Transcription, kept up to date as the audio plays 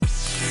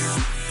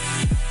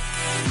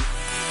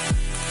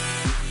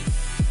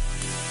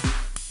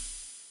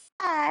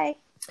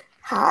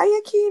Hi,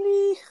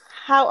 Akini.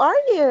 How are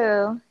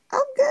you? I'm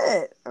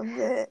good. I'm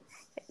good.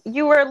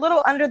 You were a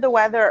little under the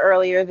weather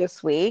earlier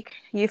this week.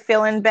 You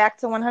feeling back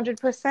to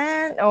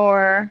 100%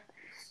 or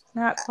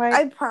not quite?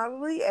 I'm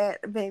probably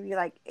at maybe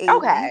like 80,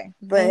 Okay.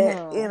 but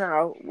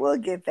we'll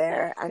get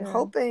there. That's I'm good.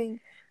 hoping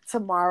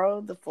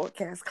tomorrow the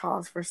forecast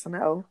calls for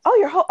snow.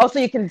 Oh, so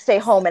you can stay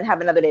home and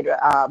have another day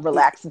to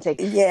relax and take.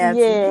 Yeah,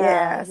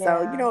 Yeah.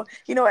 So,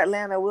 yeah.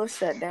 Atlanta will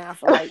shut down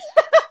for like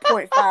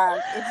point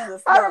 0.5 inches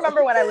of I snow.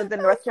 remember when I lived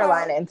in North So,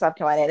 Carolina and South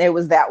Carolina, and it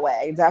was that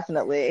way.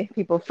 Definitely,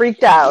 people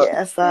freaked out.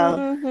 yeah, so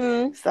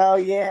Mm-hmm. So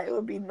yeah, it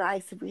would be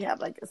nice if we have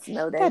like a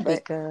snow day, That'd be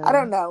but I good.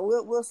 don't know.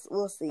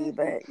 We'll see.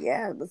 But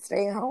yeah, but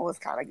staying home was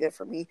kind of good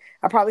for me.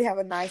 I probably have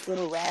a nice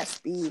little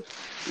raspy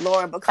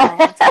Lauren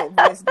Bacall type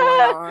voice going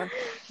on,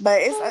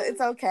 but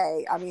it's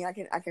okay. I mean,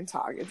 I can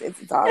talk.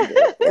 It's all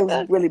good. It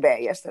was really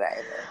bad yesterday,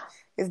 but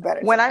it's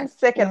better When I'm today.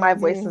 sick and my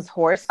voice Hmm. is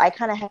hoarse, I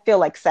kind of feel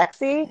like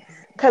sexy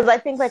because I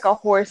think like a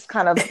hoarse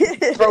kind of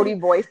throaty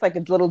voice, like a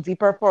little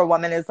deeper for a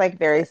woman, is like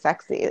very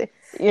sexy,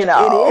 you It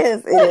know,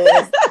 is. It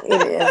is.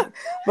 It is.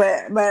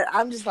 But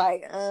I'm just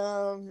like,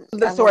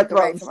 the I want sore to go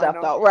throat back and to my stuff,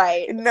 normal. though,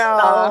 right? No,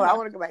 I Uh-huh.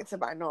 want to go back to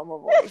my normal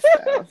voice.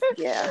 So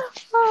yeah,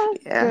 Oh,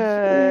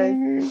 yeah,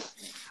 good.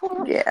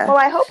 yeah. Well,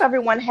 I hope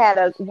everyone had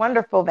a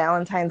wonderful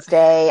Valentine's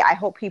Day. I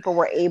hope people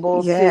were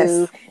able to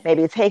Yes.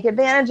 maybe take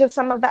advantage of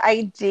some of the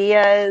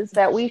ideas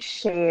that we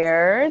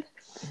shared.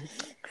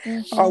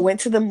 Or Hmm. went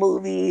to the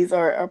movies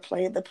or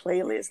played the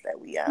playlist that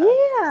we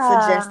Yeah,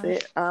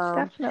 suggested. I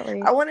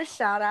definitely. want to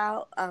shout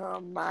out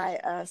my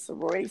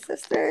sorority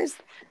sisters.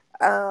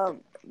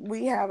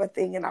 We have a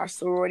thing in our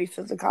sorority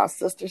system called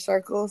sister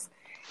circles,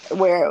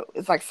 where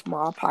it's like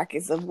small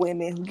pockets of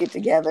women who get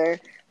together,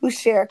 who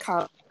share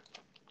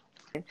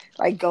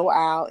like go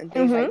out and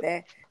things Hmm. like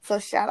that. So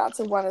shout out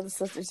to one of the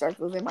sister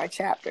circles in my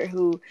chapter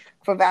who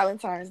for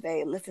Valentine's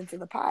Day listened to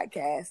the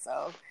podcast.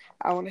 So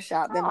I want to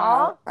shout them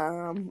Aw. out.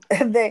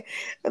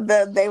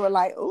 They were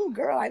like, "Oh,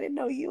 girl, I didn't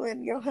know you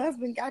and your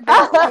husband got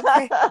down like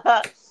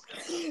that."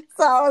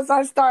 So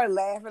I started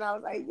laughing. I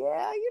was like,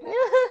 "Yeah,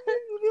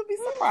 you'll be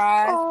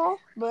surprised." Oh,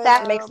 But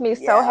that makes me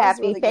so yeah, I was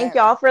happy. really Thank glad.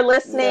 y'all for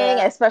listening,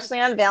 Yeah, especially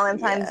on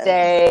Valentine's yeah.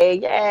 Day.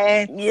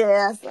 Yay.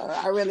 Yeah, so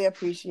I really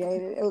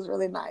appreciate it. It was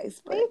really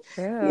nice. Me But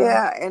too.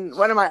 yeah, and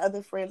one of my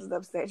other friends was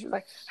upset. She was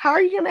like, "How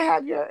are you gonna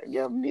have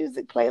your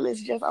music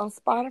playlist just on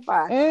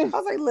Spotify?" Mm. I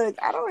was like, "Look,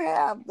 I don't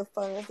have the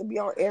funds to be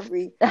on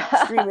every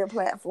streaming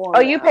Oh,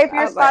 platform you now." pay for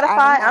I your was like, "I'm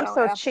Spotify? not I'm on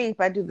so Apple."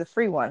 cheap. I do the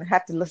free one. I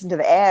have to listen to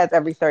the ads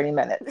every 30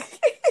 minutes.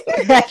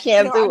 I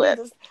can't No, I do do it.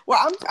 this. Well,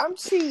 I'm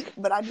cheap,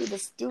 but I do the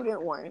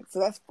student one, so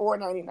that's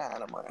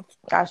 $4.99 a month.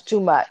 That's too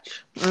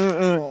much.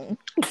 Mm-mm.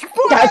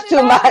 four That's ninety too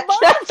nine a much.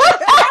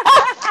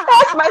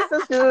 That's my month.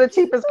 sister, the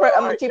cheapest. Oh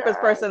I'm the my cheapest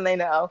god. person they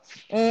know.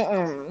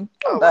 Mm-mm.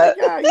 Oh my But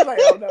god. You're like,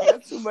 oh no,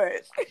 that's too much.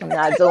 I'm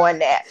not doing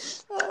that.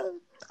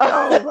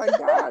 Oh my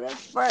god,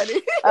 that's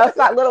funny. A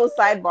little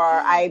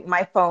sidebar.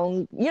 My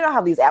phone. You know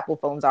how these Apple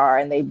phones are,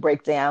 and they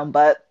break down.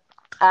 But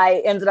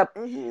I ended up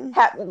Hmm.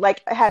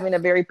 having a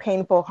very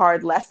painful,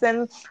 hard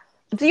lesson.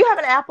 Do you have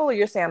an Apple or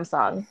your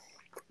Samsung?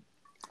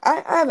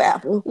 I have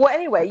Apple. Well,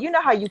 anyway, you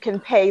know how you can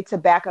pay to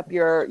back up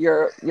your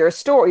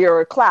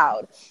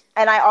cloud.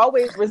 And I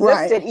always Right.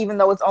 resisted, even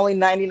though it's only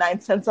 99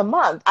 cents a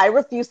month. I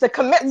refused to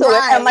commit to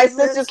it, and Right. my It's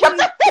real sisters kept.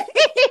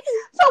 cheap.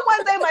 So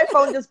one day my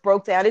phone just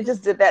broke down. It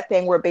just did that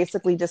thing where it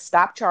basically just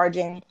stopped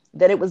charging.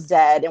 Then it was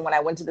dead. And when I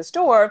went to the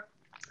store,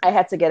 I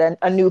had to get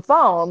a new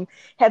phone,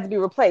 had to be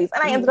replaced.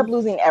 And I ended up Mhm.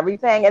 losing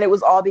everything. And it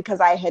was all because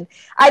I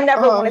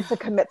never wanted Oh, to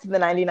commit to the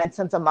 99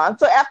 cents a month.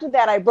 So after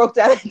that, I broke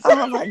down.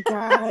 oh my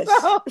gosh.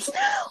 So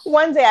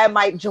one day I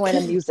might join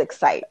a music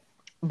site.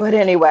 But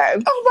anyway,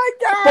 Oh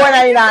my four god.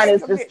 ninety You nine can't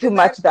is just commit too to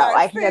much that though. five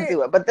I can't cent.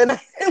 do it. But then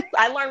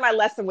I learned my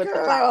lesson with the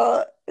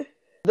cloud. Girl.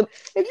 The,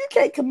 If you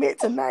can't commit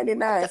to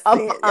 99 a,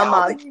 cents, a I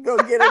don't think month. you're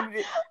gonna get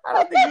any I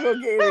don't think you're gonna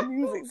get any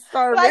music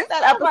service. Like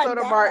that Oh my episode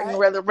of Martin god.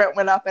 where the rent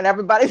went up and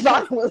everybody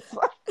thought it was.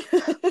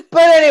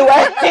 But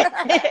anyway,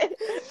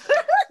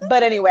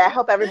 but anyway, I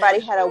hope everybody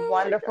had a Oh my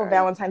wonderful god.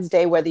 Valentine's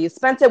Day, whether you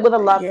spent it with a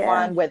loved Yeah.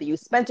 one, whether you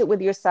spent it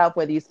with yourself,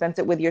 whether you spent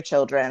it with your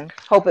children.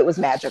 Hope it was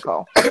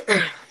magical.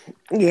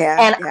 Yeah,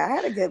 And yeah, I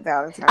had a good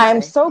Valentine's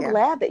I'm Day. so Yeah.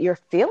 glad that you're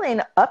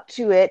feeling up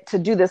to it to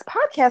do this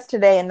podcast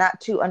today and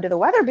not too under the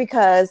weather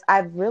because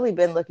I've really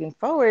been looking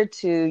forward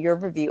to your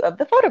review of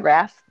the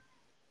photograph.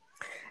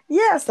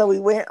 Yeah, so we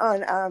went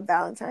on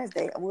Valentine's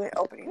Day. We went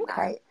opening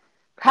Okay. night.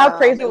 How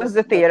crazy It was was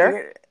the the theater,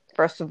 theater.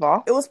 first of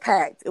all? It was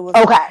packed. It was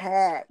Okay.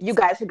 You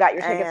packed, guys who got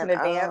your tickets in and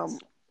advance?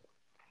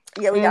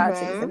 yeah, we got our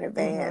tickets Mm-hmm. in Mm-hmm.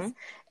 advance,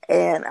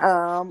 and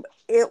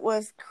it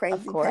was Of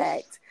crazy course.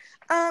 packed.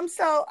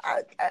 So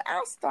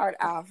I'll start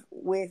off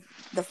with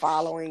the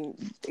following,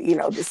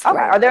 Okay.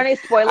 Are there disclaimer. any I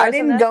spoilers in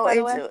didn't this, go by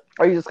the way? into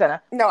Or are you just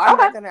gonna? No,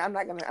 Okay. I'm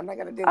not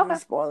gonna do any Okay.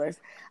 spoilers.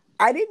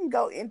 I didn't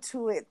go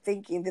into it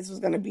thinking this was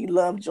gonna be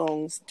Love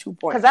Jones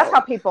Because that's how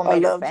 2.0 people or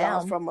made it Love Jones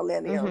sound. for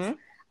Millennials. Mm-hmm.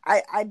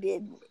 I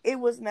didn't. It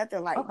was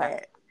nothing like Okay.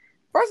 that.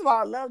 First of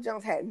all, Love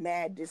Jones had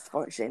mad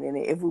dysfunction in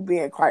it. If we're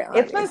being quite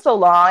It's been honest, so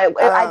long. It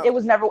um,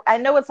 was never. I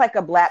know it's like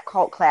a black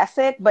cult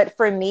classic, but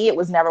for me, it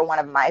was never one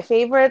of my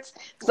favorites.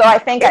 So I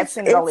think I've it's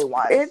seen it only it's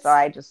once. So it's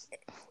I just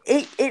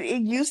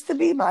it used to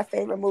be my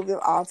favorite movie of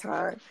all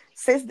time.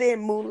 Since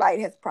then, Moonlight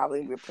has probably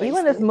even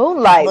replaced this it.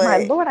 Moonlight. My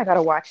But Lord, I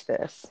gotta watch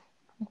this.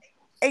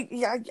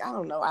 yeah, I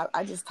don't know.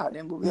 I just talked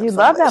that movie up You so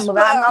love that much, movie.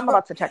 but I'm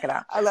about to check it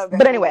out. I love But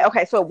that anyway, movie.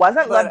 okay. So it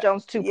wasn't Love But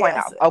Jones 2.0.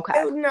 yes,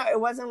 Okay. no, it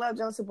wasn't Love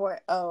Jones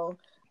 2.0.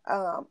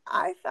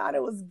 I thought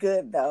it was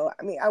good though.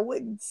 I mean, I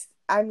wouldn't.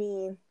 I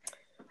mean,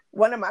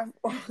 one of my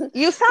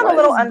You sound a one of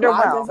little these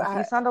bloggers. underwhelmed.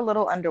 You sound a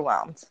little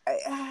underwhelmed.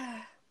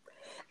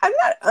 I'm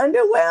not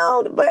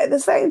underwhelmed, but at the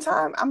same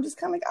time, I'm just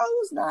kind of like, oh, it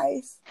was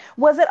nice.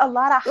 Was it a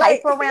lot of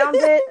hype Like, around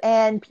it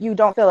and you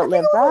don't feel I it think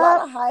lived it was a lot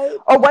up? of hype.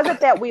 Or was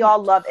it that we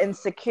all love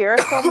Insecure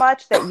so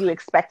much that you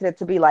expected it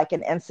to be like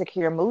an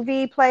Insecure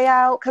movie play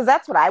out? Because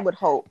that's what I would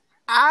hope.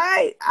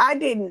 I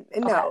didn't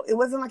Okay. no, it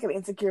wasn't like an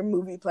Insecure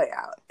movie play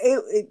out.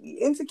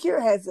 Insecure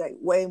has like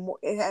way more.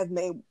 It has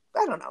made,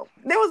 I don't know.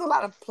 There was a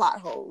lot of plot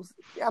holes.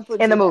 I'll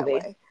put In the it that movie.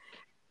 way.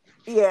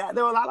 Yeah,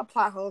 there were a lot of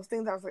plot holes.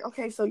 Things I was like,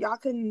 okay, so y'all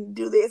couldn't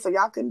do this, or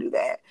y'all couldn't do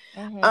that.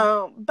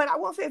 But I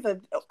won't say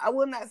I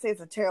will not say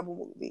it's a terrible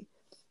movie.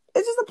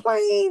 It's just a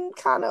plain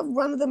kind of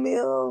run of the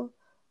mill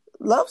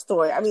love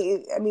story. I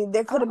mean,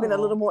 there could have been a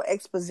little more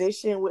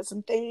exposition with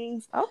some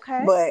things.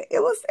 Okay. But it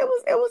was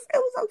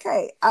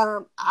okay.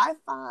 I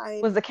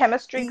find Was the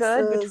chemistry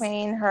good Issa's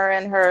between her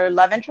and her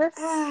love interest?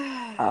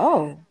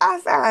 Oh.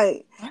 I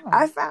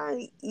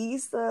found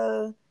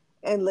Issa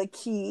and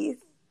Lakeith.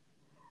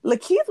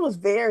 Lakeith was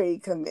very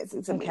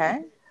convincing to me.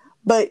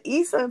 But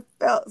Issa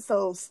felt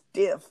so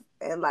stiff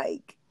and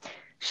like.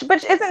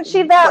 But isn't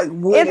she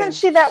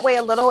that way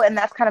a little, and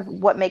that's kind of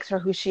what makes her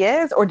who she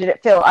is, or did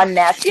it feel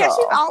unnatural?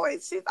 Yeah,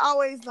 she's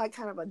always like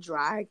kind of a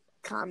dry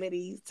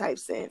comedy type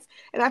sense,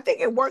 and I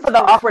think it works for the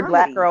awkward comedy.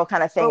 Black girl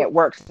kind of thing. It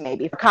works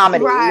maybe for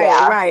comedy,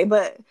 right,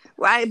 but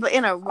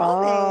in a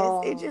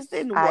romance, it just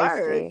didn't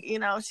work. You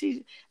know,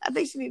 I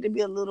think she needed to be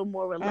a little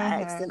more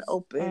relaxed and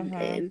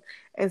open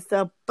and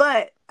stuff.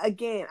 But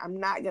again, I'm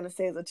not gonna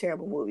say it's a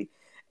terrible movie.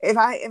 If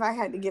I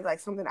had to give like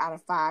something out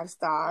of 5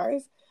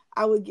 stars,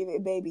 I would give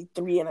it maybe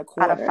 3.25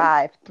 out of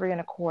 5,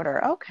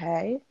 3.25.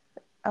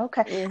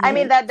 Okay. I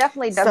mean, that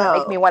definitely doesn't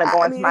make me want to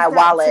go into my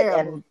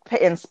wallet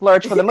and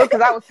splurge for the movie,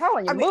 because I was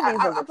telling you, movies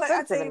are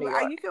expensive in New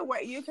York.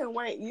 You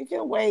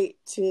can wait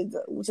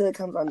till it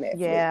comes on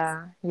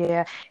Netflix.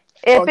 Yeah.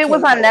 If it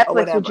was on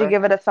Netflix, would you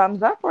give it a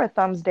thumbs up or a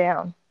thumbs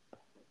down?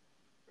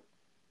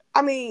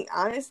 I mean,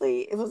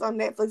 honestly, if it was on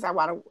Netflix,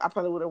 I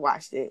probably would have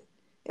watched it,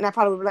 and I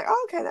probably would be like,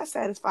 oh, okay, that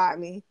satisfied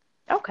me.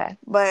 Okay.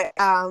 But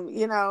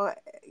you know,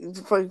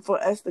 for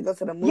us to go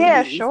to the movies,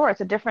 yeah, sure,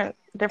 it's a different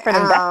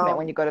investment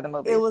when you go to the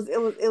movies. It was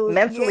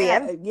mentally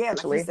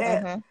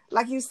and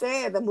like you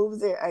said, the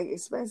movies are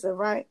expensive,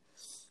 right?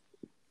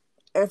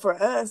 And for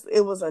us,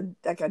 it was a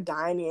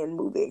dine-in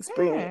movie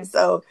experience.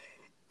 So,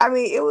 I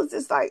mean, it was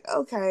just like,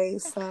 okay,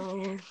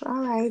 so all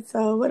right,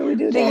 so what do we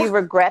do now? Do you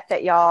regret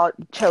that y'all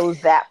chose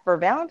that for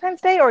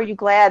Valentine's Day, or are you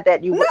glad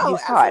that you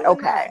saw it?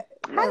 Okay.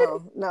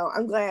 No,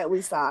 I'm glad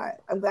we saw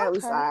it. I'm glad we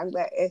saw it. I'm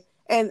glad.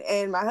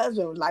 And my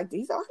husband liked it.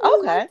 He said,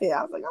 "Oh, I liked it."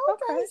 I was like, oh,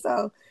 "Okay."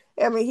 So,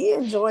 I mean, he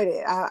enjoyed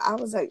it. I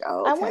was like,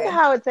 "Oh, okay." I wonder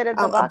how it did at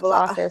the box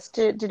office.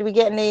 Did we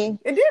get any?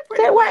 It did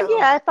pretty well.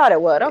 Yeah, I thought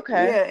it would.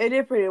 Okay. Yeah, it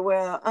did pretty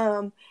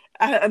well.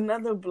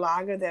 Another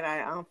blogger that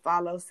I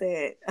follow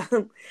said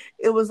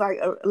it was like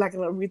an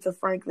Aretha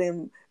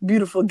Franklin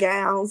beautiful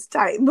gowns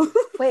type movie.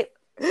 Wait.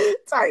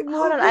 Type Hold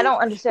movie. on, I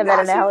don't understand that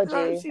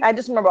analogy. I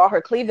just remember all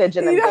her cleavage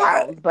in the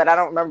gowns, but I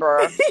don't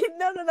remember.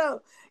 No.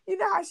 You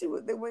know how she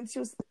was when she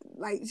was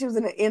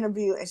in an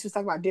interview and she was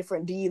talking about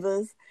different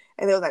divas,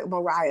 and there was like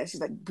Mariah, she's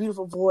like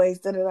beautiful voice,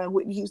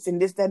 Whitney Houston,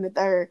 this, that, and the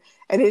third,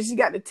 and then she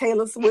got to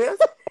Taylor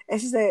Swift,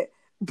 and she said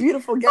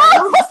beautiful gowns.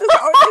 Oh,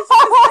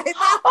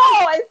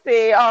 I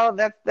see. Oh,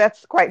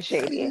 that's quite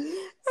shady.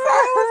 So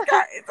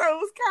it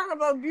was kind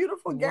of a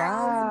beautiful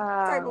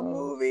gown type of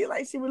movie.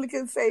 Like she really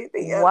couldn't say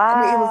anything else.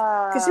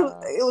 Wow. I mean,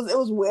 it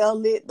was well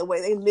lit the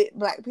way they lit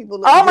Black people.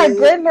 Oh my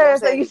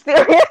goodness, are you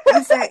serious?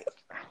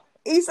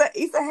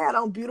 Issa had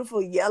on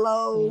beautiful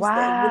yellows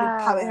that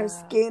really popped. Her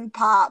skin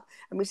pop.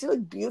 I mean, she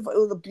looked beautiful. It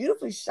was a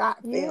beautifully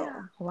shot film.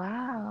 Yeah.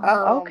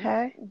 Wow.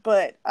 Okay.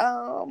 But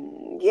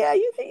yeah,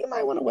 you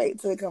might want to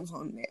wait till it comes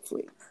on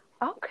Netflix.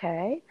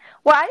 Okay.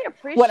 Well, I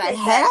appreciate what I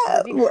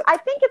have. I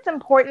think it's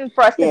important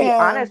for us to be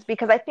honest,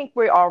 because I think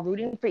we're all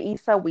rooting for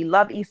Issa. We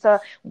love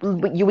Issa.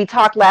 We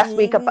talked last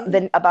week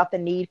about the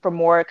need for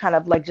more kind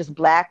of like just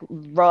Black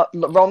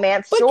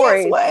romance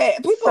stories. Guess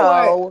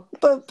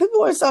what?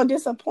 People were so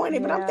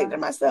disappointed. But I'm thinking to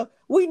myself,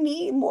 we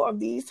need more of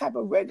these type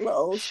of regular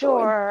old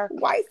stories.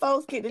 White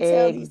folks get to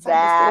tell these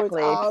type of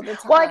stories all the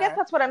time. Well, I guess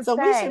that's what I'm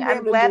saying.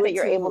 I'm glad that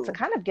you're able to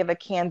kind of give a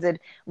candid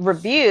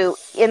review,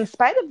 in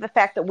spite of the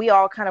fact that we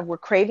all kind of were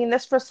craving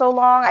this for so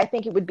long. I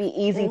think it would be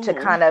easy to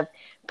kind of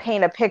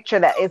paint a picture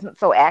that isn't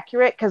so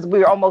accurate, because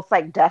we're almost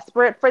like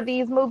desperate for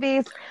these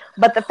movies.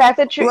 But the fact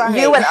that you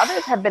and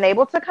others have been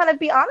able to kind of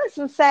be honest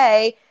and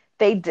say,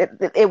 they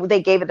did it.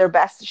 They gave it their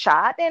best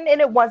shot, and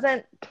it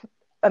wasn't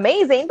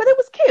amazing, but it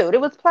was cute. It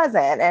was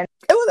pleasant, and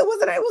it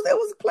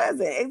was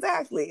pleasant.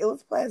 Exactly, it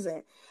was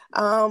pleasant.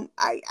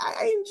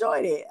 I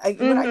enjoyed it.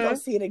 Would I go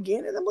see it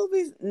again in the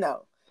movies?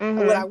 No.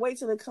 Would I wait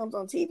till it comes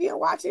on TV and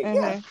watch it?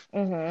 Yeah,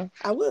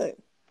 I would.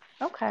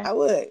 Okay. I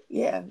would.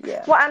 Yeah.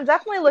 Well, I'm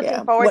definitely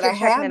looking forward to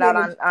checking it out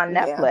on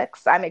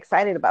Netflix. Yeah. I'm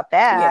excited about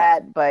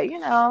that. But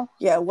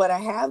Yeah, what I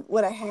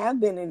have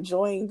been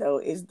enjoying though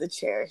is the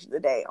Cherish the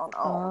Day on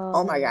All.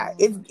 Oh my God.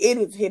 It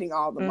is hitting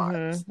all the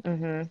marks.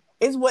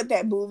 It's what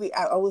that movie,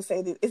 I will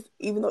say that it's,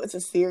 even though it's a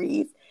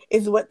series,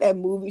 it's what that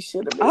movie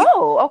should have been.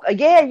 Oh, okay.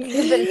 Yeah,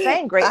 you've been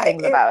saying great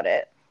things about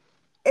it.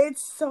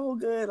 It's so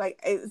good. Like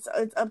it's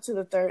up to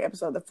the 3rd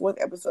episode. The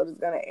 4th episode is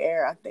gonna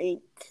air, I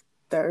think,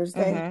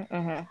 Thursday.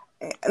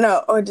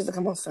 No, or does it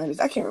come on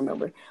Sundays? I can't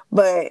remember.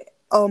 But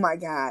oh my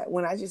God,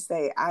 when I just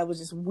say I was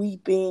just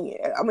weeping.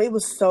 I mean, it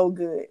was so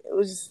good. It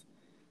was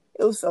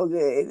so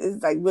good.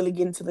 It's like really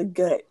getting to the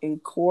gut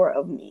and core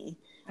of me.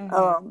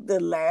 The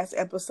last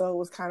episode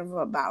was kind of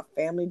about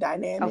family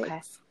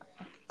dynamics.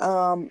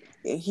 Okay.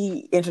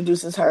 He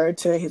introduces her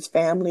to his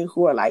family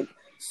who are like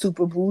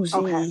super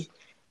bougie,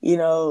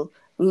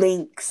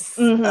 links,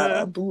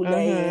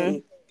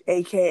 boule,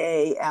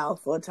 aka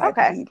alpha type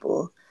of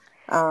people.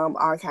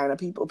 Our kind of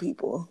people,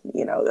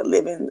 that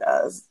live in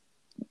a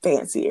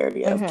fancy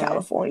area of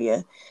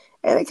California.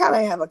 And they kind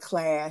of have a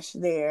clash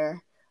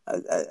there,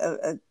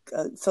 a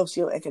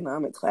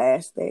socioeconomic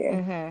clash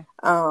there.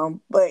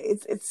 But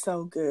it's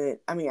so good.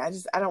 I mean, I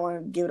don't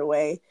want to give it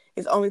away.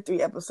 It's only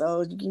 3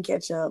 episodes. You can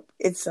catch up.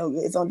 It's so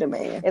good. It's on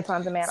demand.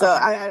 So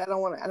I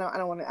don't want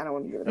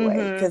to give it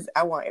away because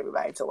I want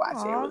everybody to watch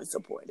it and really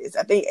support this.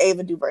 I think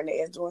Ava DuVernay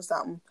is doing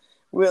something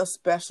real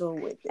special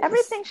with this.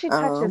 Everything she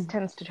touches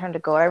tends to turn to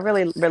gold. I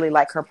really, really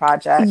like her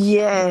project.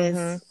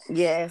 Yes,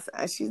 yes.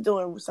 She's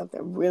doing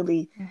something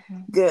really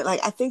good. Like,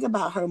 I think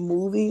about her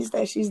movies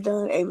that she's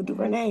done, Ava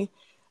DuVernay,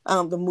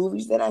 the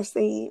movies that I've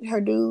seen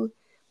her do,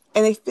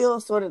 and they feel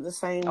sort of the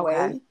same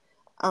way.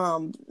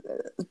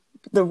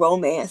 The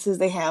romances,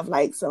 they have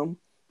like some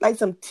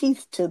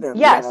teeth to them.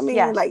 Yes, you know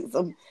what I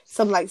mean?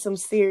 Like some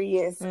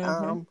serious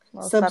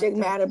subject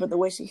matter, but the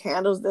way she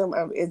handles them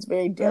is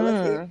very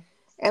delicate.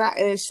 And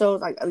it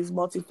shows like these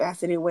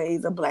multifaceted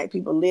ways of Black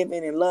people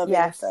living and loving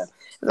and stuff.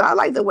 So I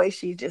like the way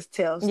she just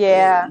tells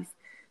stories.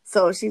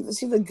 So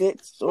she's a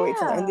good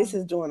storyteller, and this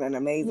is doing an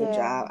amazing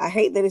job. I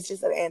hate that it's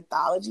just an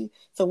anthology.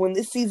 So when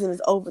this season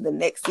is over, the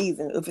next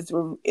season, if it's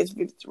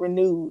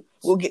renewed,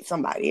 we'll get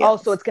somebody else.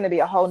 Oh, so it's going to be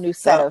a whole new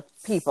set of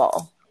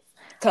people.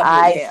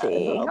 I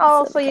see.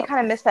 Oh, so you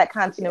kind of missed that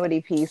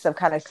continuity piece of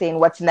kind of seeing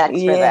what's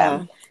next for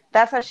them.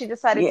 That's how she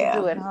decided to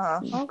do it, huh?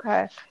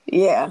 Okay.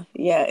 Yeah.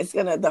 It's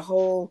the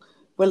whole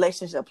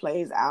relationship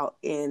plays out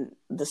in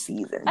the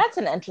season. That's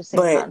an interesting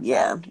concept.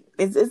 Yeah,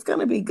 it's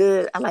gonna be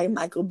good. I like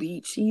Michael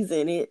Beach. He's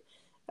in it.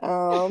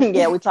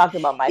 We talked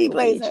about Michael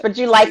Beach, but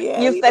you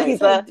said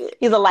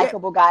he's a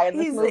likable guy in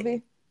this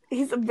movie.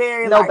 He's a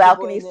very no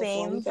balcony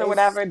scenes or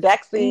whatever,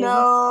 deck scenes.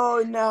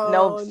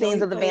 No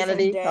scenes of the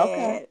vanity.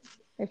 Okay,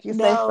 if you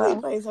say so. He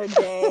plays her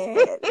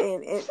dad,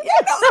 and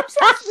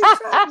trust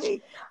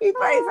me, he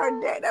plays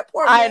her dad. That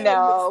poor man. I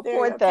know,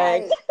 poor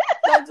thing.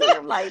 Don't do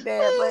him like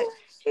that, but.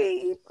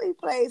 He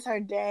plays her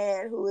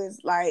dad, who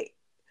is like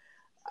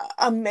an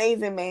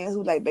amazing man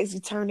who like basically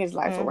turned his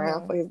life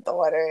around for his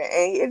daughter,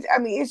 and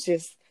it's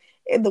just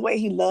the way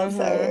he loves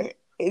her.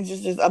 It's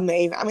just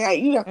amazing. I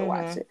mean, you have to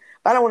watch it,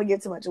 but I don't want to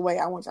give too much away.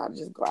 I want y'all to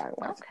just go out and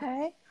watch it.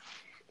 Okay.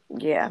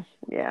 Yeah.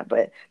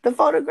 But The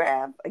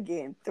Photograph,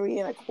 again,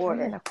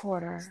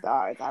 3.25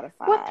 stars out of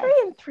 5. Well,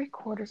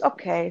 3.75.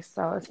 Okay,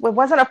 so it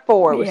wasn't a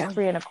 4; it was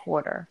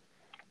 3.25.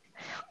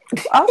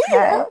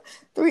 Okay.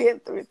 3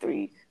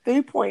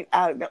 point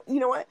out. You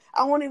know what?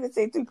 I won't even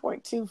say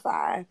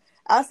 3.25.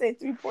 I'll say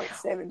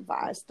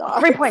 3.75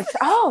 stars.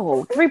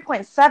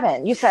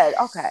 3.7. You said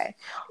okay.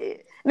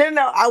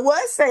 No. I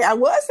was saying.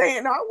 No,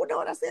 I know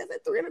what I said. I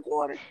said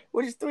 3.25,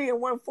 which is 3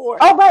 1/4. Oh,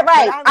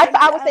 right.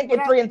 I was thinking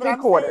 3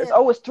 3/4.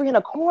 Oh, it's 3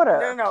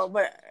 1/4. No,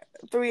 but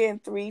 3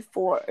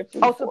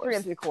 3/4. So 3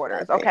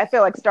 3/4. Okay, I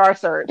feel like Star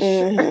Search.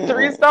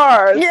 3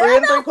 stars. 3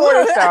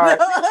 3/4 stars.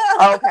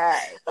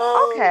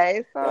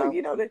 Okay. So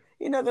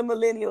the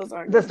millennials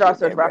aren't the Star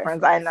Search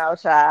reference. I know,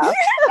 child.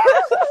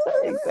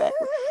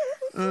 Exactly.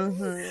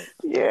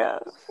 Yeah.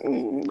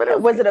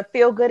 But was it a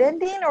feel good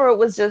ending, or it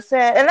was just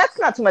sad? And that's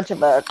not too much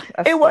of a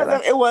it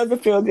was a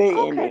feel good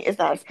ending. It's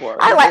not a spoiler.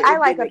 I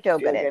like a feel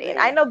good ending.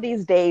 I know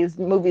these days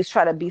movies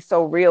try to be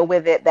so real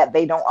with it that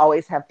they don't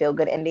always have feel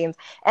good endings,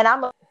 and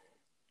I'm a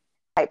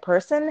type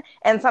person,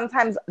 and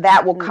sometimes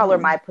that will color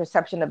my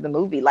perception of the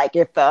movie. Like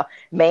if the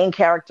main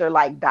character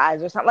like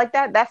dies or something like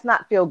that, that's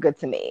not feel good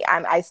to me.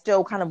 I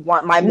still kind of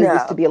want my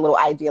movies to be a little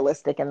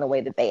idealistic in the way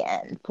that they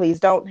end. Please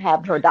don't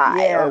have her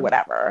die or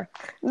whatever.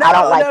 I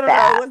don't like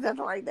that. No, it was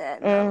nothing like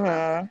that.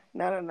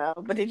 No.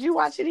 But did you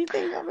watch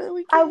anything over the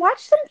weekend? I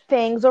watched some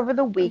things over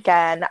the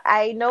weekend.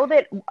 I know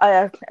that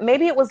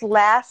maybe it was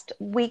last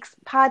week's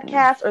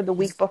podcast or the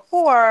week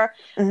before,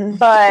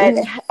 but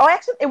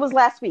actually it was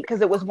last week because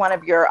it was one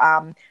of your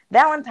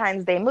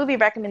Valentine's Day movie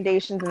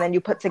recommendations, and then you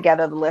put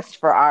together the list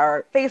for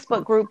our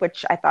Facebook group,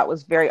 which I thought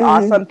was very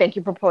awesome. Thank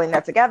you for pulling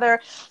that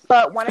together.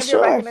 But one of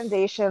your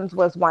recommendations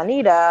was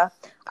Juanita.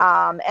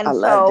 And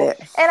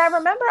I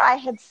remember I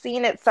had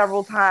seen it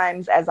several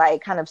times as I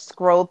kind of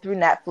scrolled through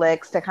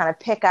Netflix to kind of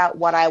pick out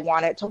what I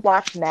wanted to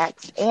watch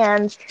next.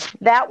 And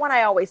that one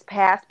I always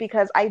passed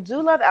because I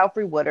do love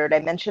Alfre Woodard. I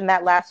mentioned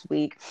that last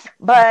week.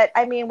 But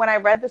I mean, when I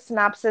read the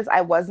synopsis, I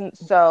wasn't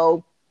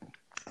so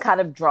kind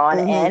of drawn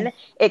in.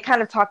 It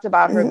kind of talked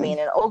about her being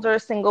an older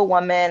single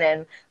woman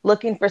and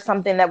looking for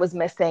something that was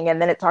missing.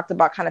 And then it talked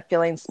about kind of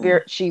feeling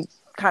she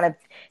kind of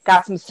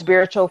got some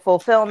spiritual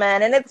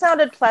fulfillment, and it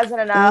sounded pleasant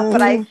enough,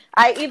 but I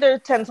either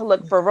tend to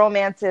look for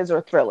romances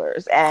or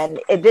thrillers, and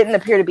it didn't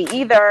appear to be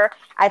either.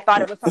 I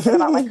thought it was something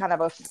about like kind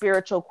of a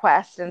spiritual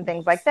quest and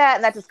things like that,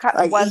 and that just kind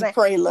of like wasn't. Eat,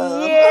 pray,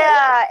 love.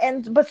 Yeah,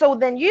 but so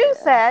then you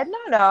said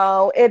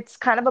no, it's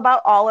kind of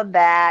about all of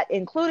that,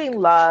 including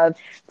love.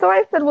 So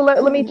I said, well,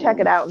 let me check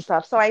it out and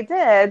stuff. So I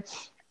did,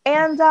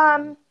 and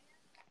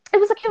it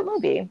was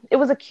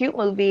a cute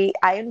movie.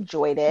 I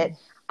enjoyed it.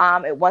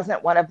 It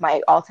wasn't one of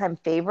my all-time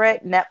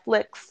favorite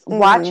Netflix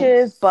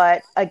watches,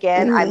 but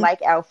again, I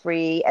like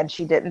Alfre, and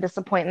she didn't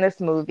disappoint in this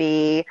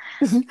movie.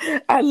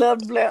 I love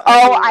Blair.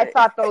 Oh, I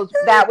thought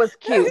that was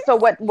cute. So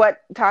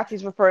what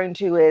Tati's referring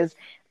to is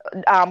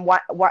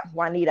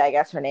Juanita, I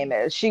guess her name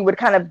is. She would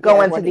kind of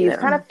go into these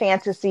kind of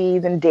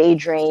fantasies and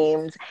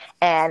daydreams,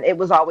 and it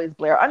was always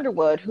Blair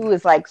Underwood, who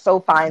is like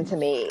so fine to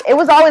me. It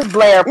was always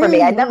Blair for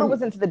me. I never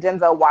was into the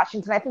Denzel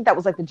Washington. I think that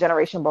was like the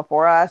generation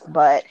before us,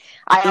 but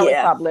I always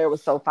thought Blair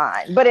was so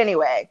fine. But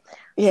anyway,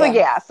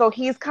 so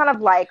he's kind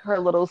of like her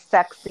little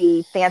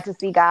sexy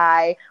fantasy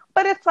guy.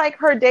 But it's like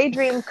her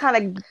daydreams kind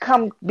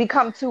of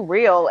become too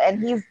real,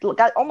 and he's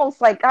got almost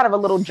like kind of a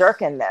little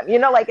jerk in them. You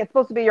know, like it's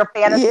supposed to be your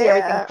fantasy,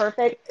 everything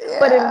perfect. Yeah.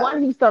 But in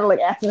one, he started like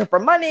asking her for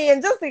money, and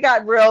just he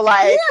got real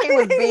like he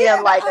was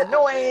being like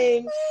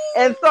annoying,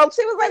 and so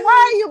she was like,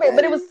 "Why are you?"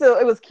 But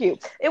it was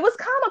cute. It was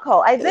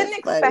comical. I didn't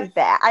expect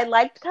that. I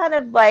liked kind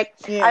of like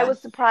I was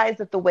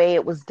surprised at the way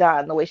it was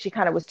done, the way she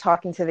kind of was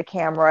talking to the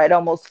camera. It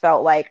almost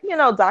felt like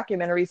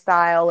documentary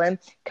style and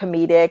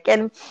comedic,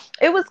 and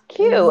it was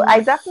cute.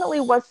 I definitely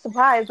was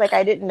surprised. Like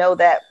I didn't know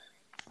that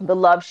the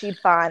love she'd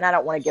find. I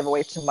don't want to give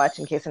away too much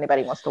in case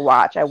anybody wants to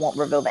watch. I won't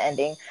reveal the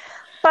ending.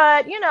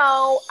 But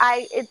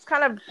it's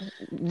kind of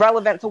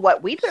relevant to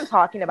what we've been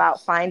talking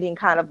about, finding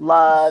kind of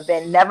love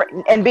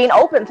and being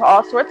open to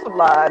all sorts of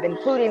love,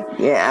 including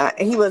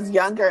he was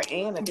younger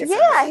and a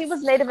different race. He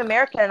was Native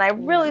American, and I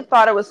really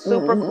thought it was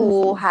super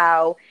cool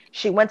how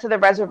she went to the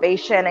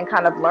reservation and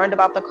kind of learned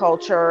about the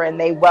culture, and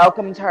they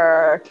welcomed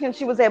her, and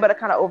she was able to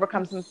kind of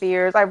overcome some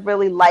fears. I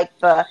really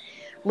liked the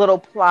little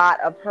plot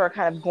of her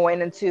kind of going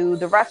into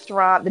the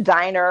restaurant, the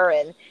diner,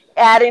 and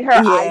adding her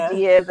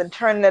ideas and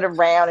turning it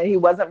around. And he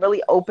wasn't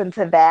really open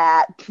to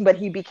that, but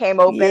he became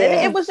open.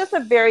 And it was just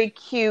a very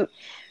cute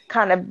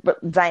kind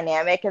of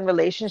dynamic and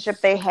relationship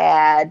they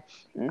had.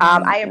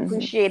 I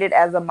appreciated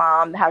as a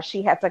mom how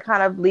she had to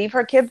kind of leave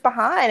her kids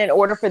behind in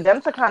order for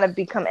them to kind of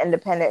become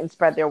independent and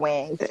spread their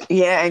wings.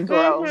 Yeah, and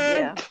grow.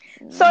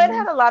 So it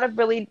had a lot of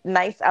really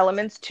nice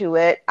elements to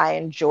it. I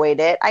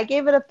enjoyed it. I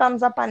gave it a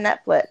thumbs up on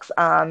Netflix.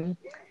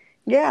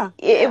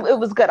 It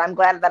was good. I'm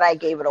glad that I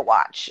gave it a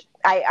watch.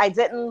 I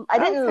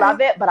didn't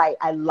love it, but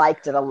I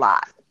liked it a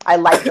lot.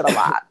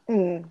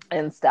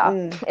 And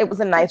stuff. It was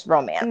a nice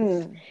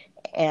romance.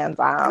 And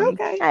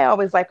I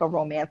always like a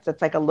romance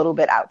that's like a little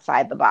bit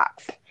outside the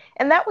box.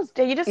 And that was,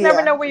 you just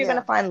never know where you're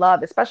going to find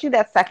love, especially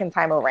that second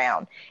time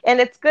around. And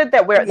it's good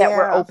that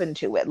we're open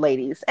to it,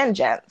 ladies and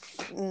gents.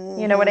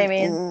 You know what I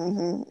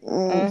mean?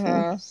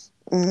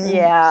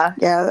 Yeah.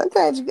 I'm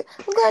glad you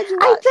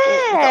watched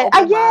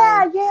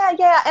I did.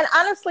 Yeah. And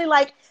honestly,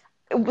 like,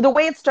 the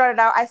way it started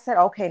out, I said,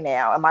 okay,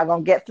 now, am I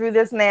going to get through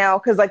this now?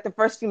 Because, like, the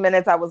first few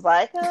minutes, I was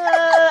like,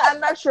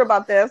 I'm not sure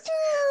about this.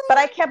 But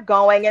I kept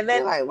going, and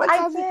then what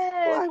I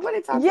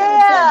did.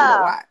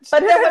 Yeah.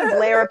 But then when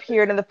Blair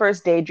appeared in the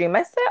first daydream,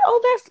 I said,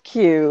 oh, that's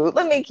cute.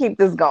 Let me keep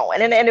this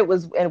going. And it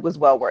was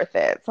well worth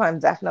it. So I'm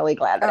definitely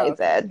glad that I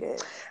did. Good.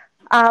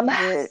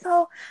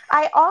 So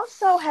I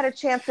also had a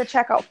chance to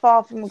check out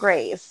Fall from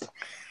Grace.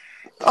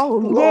 Oh,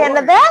 Lord. Yeah,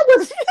 and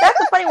that's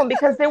a funny one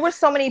because there were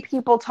so many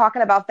people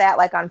talking about that,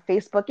 like on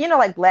Facebook,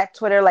 like Black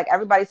Twitter, like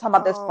everybody's talking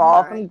about this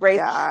Fall from Grace.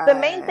 God. The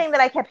main thing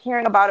that I kept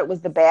hearing about it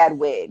was the bad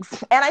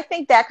wigs. And I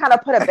think that kind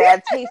of put a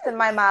bad taste in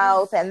my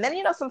mouth. And then,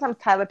 sometimes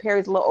Tyler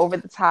Perry's a little over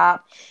the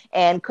top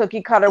and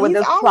cookie cutter with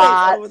his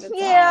plot.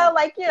 Yeah,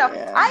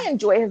 I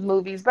enjoy his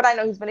movies, but I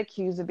know he's been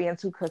accused of being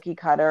too cookie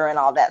cutter and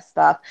all that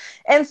stuff.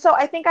 And so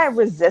I think I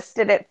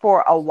resisted it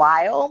for a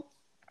while.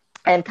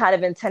 and kind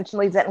of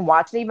intentionally didn't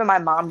watch it. Even my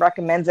mom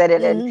recommends it,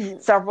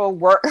 and several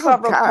Oh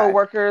God.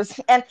 coworkers.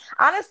 And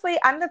honestly,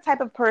 I'm the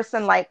type of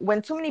person, like,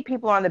 when too many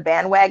people are on the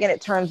bandwagon,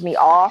 it turns me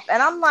off,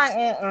 and I'm like,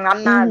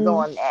 I'm not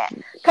doing that.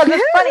 Because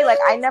it's funny, like,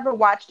 I never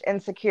watched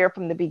Insecure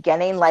from the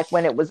beginning, like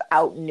when it was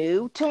out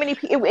new. Too many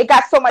people, it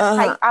got so much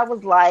hype. I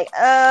was like,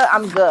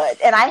 I'm good,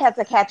 and I had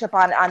to catch up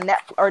on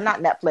Netflix, or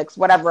not Netflix,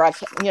 whatever.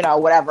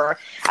 Whatever.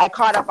 I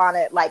caught up on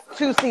it like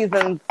 2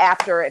 seasons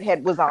after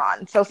it was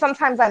on. So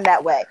sometimes I'm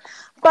that way.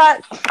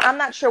 But I'm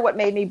not sure what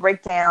made me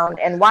break down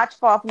and watch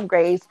Fall from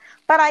Grace.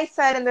 But I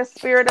said, in the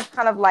spirit of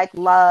kind of like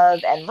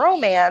love and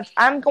romance,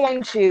 I'm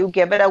going to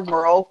give it a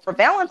whirl for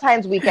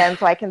Valentine's weekend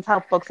so I can tell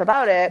folks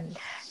about it.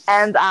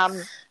 And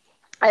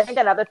I think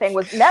another thing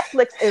was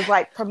Netflix is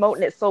like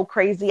promoting it so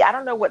crazy. I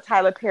don't know what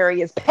Tyler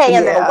Perry is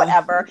paying them or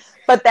whatever,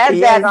 but that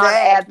daggone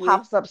ad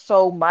pops up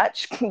so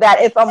much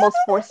that it's almost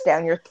forced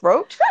down your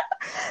throat.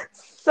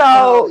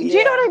 So, do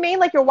you know what I mean?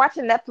 Like, you're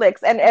watching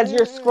Netflix, and as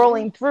you're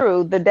scrolling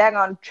through, the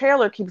daggone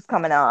trailer keeps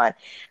coming on.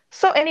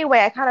 So anyway,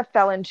 I kind of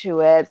fell into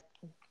it.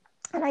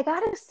 And I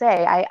gotta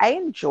say, I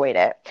enjoyed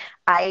it.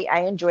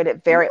 I enjoyed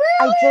it very.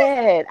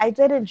 Really? I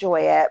did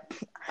enjoy it.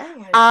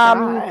 Oh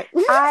my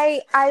God.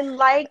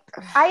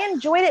 I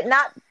enjoyed it.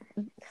 Not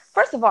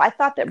First of all, I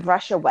thought that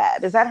Brescia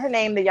Webb, is that her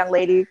name, the young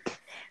lady?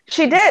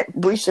 She did.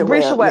 Brescia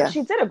Webb. Yeah.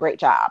 She did a great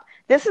job.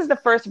 This is the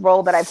first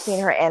role that I've seen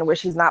her in where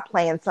she's not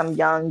playing some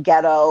young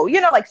ghetto,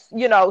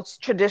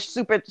 tradition,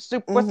 super,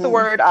 what's the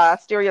word?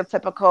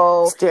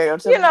 Stereotypical.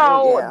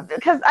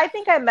 Because I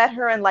think I met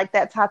her in like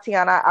that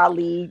Tatiana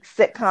Ali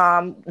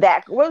sitcom.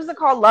 What was it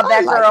called? Love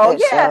That Girl.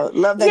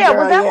 Love That Girl.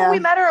 Was that when we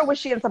met her, or was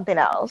she in something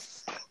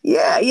else?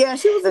 Yeah,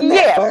 she was in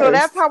that first. So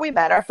that's how we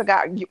met. I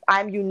forgot.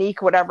 I'm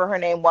Unique, whatever her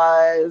name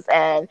was,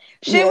 and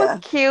she was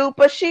cute,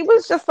 but she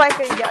was just like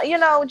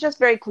just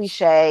very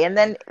cliche. And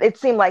then it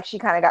seemed like she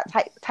kind of got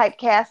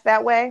typecast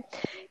that way.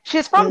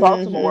 She's from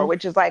Baltimore,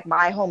 which is like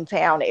my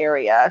hometown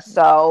area.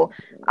 So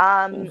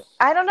I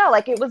don't know.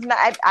 Like, it was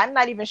not. I'm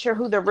not even sure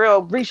who the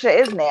real Brescia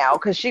is now,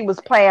 because she was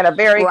playing a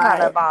very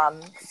kind of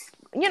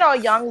a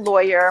young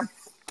lawyer,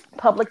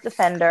 public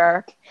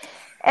defender,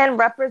 and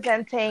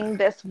representing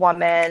this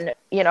woman,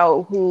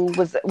 who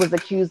was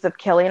accused of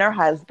killing her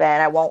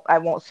husband. I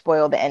won't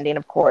spoil the ending,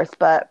 of course,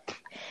 but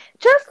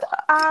just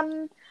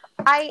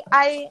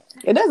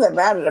it doesn't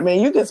matter. I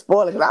mean, you can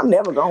spoil it, because I'm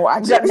never gonna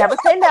watch it. Never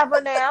say never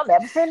now.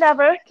 Never say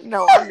never.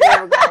 No, I'm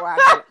never gonna watch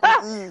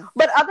it.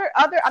 But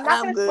I'm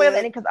not going to spoil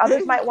any, because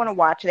others might want to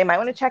watch it. They might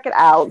want to check it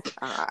out.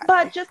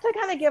 But just to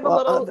kind of give a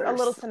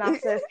little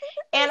synopsis,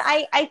 and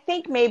I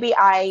think maybe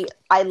I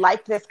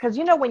like this because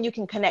when you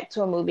can connect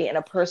to a movie in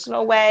a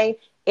personal way,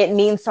 it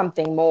means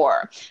something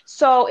more.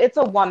 So it's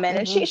a woman,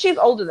 and she's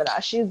older than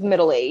us. She's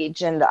middle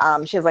age, and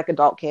she has like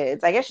adult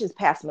kids. I guess she's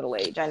past middle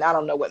age, and I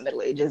don't know what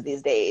middle age is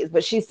these days,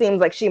 but she seems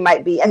like she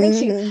might be. I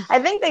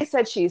think they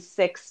said she's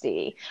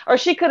 60, or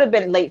she could have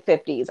been late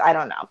 50s. I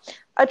don't know.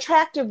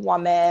 Attractive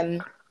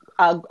woman,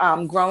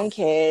 grown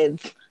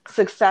kids,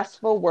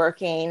 successful,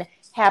 working,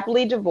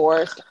 happily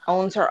divorced,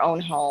 owns her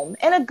own home,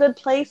 in a good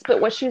place.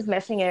 But what she's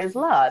missing is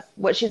love.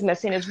 What she's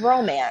missing is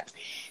romance.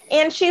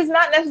 And she's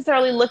not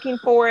necessarily looking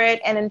for it.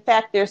 And in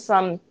fact, there's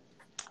some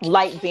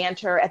light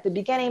banter at the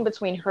beginning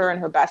between her and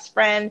her best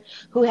friend,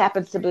 who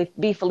happens to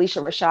be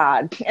Felicia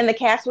Rashad. And the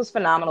cast was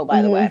phenomenal,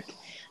 by the way.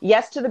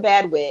 Yes to the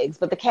bad wigs,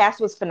 but the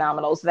cast was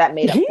phenomenal, so that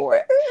made up for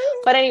it.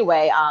 But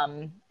anyway,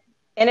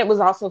 and it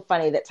was also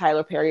funny that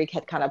Tyler Perry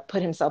had kind of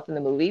put himself in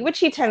the movie, which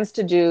he tends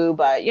to do.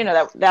 But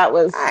that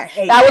was a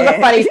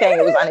funny thing.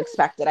 It was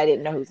unexpected. I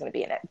didn't know who was going to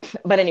be in it.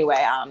 But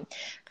anyway,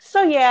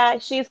 so yeah,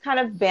 she's kind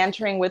of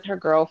bantering with her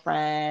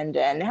girlfriend,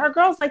 and her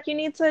girl's like, you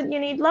need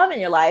love in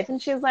your life,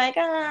 and she's like,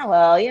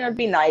 well, it'd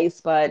be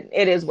nice, but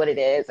it is what it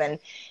is, and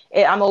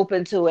I'm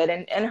open to it.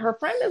 And her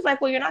friend is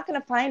like, well, you're not going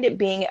to find it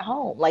being at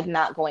home, like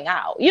not going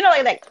out.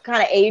 Like that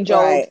kind of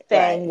age-old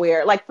thing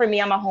where, like, for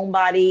me, I'm a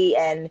homebody,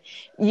 and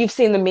you've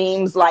seen the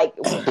memes, like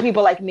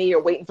people like me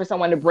are waiting for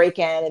someone to break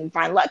in and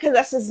find love, because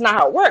that's just not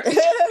how it works.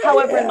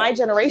 However, in my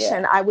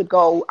generation, I would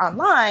go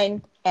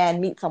online and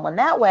meet someone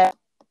that way.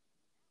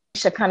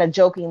 She kind of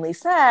jokingly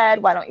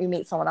said, why don't you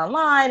meet someone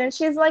online? And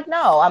she's like,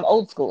 no, I'm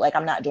old school. Like,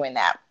 I'm not doing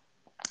that.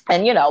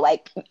 And,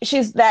 like,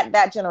 she's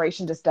that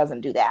generation just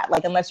doesn't do that.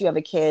 Like, unless you have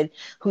a kid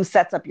who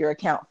sets up your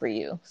account for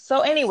you. So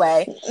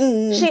anyway,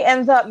 she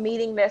ends up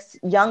meeting this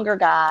younger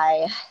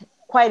guy,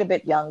 quite a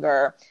bit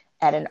younger,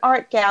 at an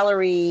art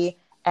gallery.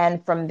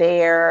 And from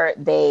there,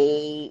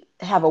 they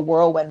have a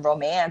whirlwind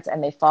romance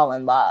and they fall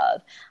in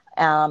love.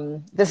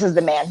 This is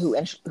the man who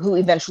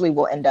eventually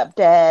will end up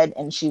dead,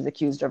 and she's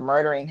accused of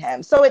murdering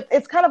him. So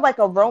it's kind of like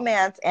a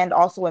romance and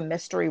also a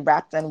mystery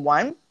wrapped in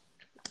one.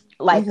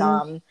 Like,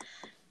 so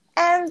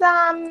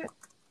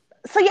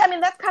yeah, I mean,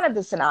 that's kind of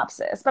the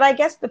synopsis. But I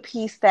guess the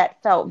piece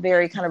that felt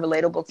very kind of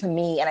relatable to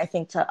me, and I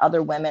think to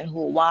other women who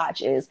will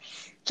watch, is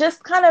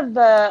just kind of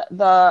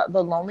the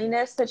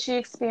loneliness that she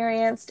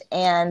experienced.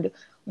 And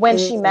when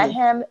she met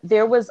him,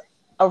 there was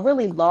a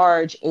really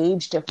large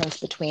age difference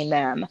between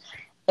them.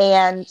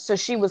 And so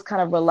she was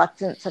kind of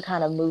reluctant to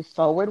kind of move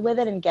forward with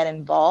it and get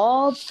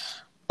involved.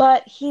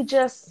 but he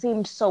just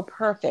seemed so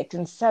perfect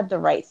and said the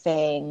right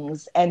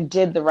things and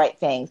did the right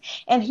things.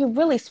 And he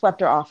really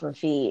swept her off her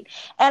feet.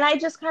 And I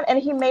just kind of, and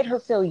he made her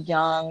feel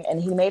young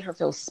and he made her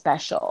feel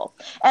special.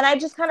 And I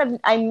just kind of,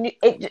 I knew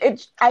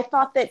I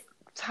thought that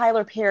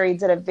Tyler Perry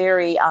did a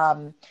very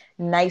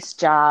nice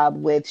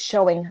job with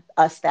showing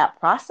us that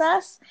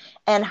process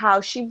and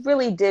how she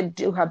really did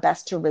do her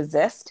best to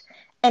resist.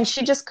 And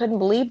she just couldn't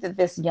believe that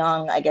this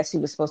young, I guess he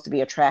was supposed to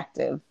be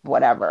attractive,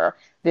 whatever,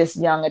 this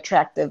young,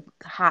 attractive,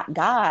 hot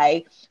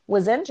guy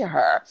was into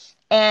her.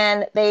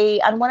 And they,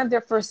 on one of their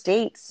first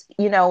dates,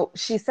 you know,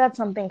 she said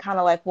something kind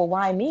of like, well,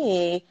 why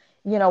me?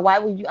 You know, why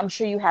would you? I'm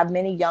sure you have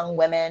many young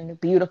women,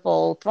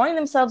 beautiful, throwing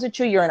themselves at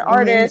you. You're an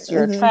artist,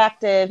 you're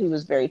attractive. He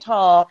was very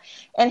tall.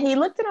 And he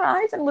looked in her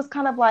eyes and was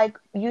kind of like,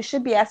 you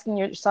should be asking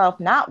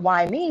yourself, not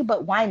why me,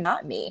 but why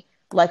not me?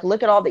 Like,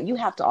 look at all that you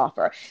have to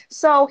offer.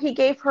 So he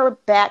gave her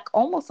back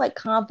almost like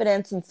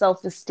confidence and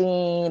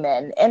self-esteem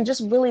and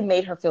just really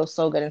made her feel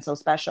so good and so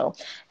special.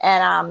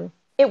 And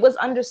it was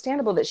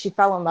understandable that she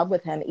fell in love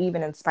with him,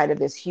 even in spite of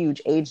this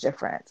huge age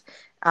difference.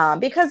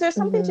 Because there's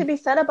something to be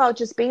said about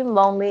just being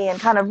lonely and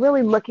kind of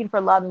really looking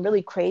for love and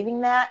really craving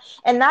that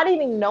and not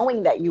even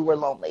knowing that you were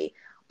lonely,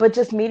 but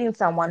just meeting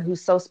someone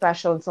who's so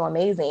special and so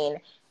amazing.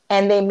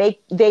 And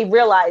they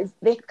realize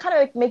they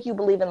kind of make you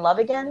believe in love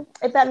again,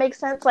 if that makes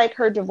sense. Like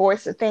her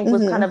divorce, I think,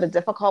 was kind of a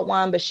difficult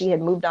one, but she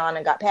had moved on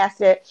and got past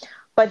it.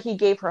 But he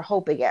gave her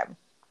hope again.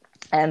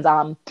 And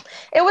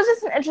it was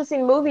just an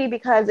interesting movie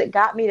because it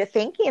got me to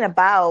thinking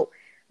about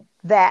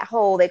that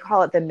whole, they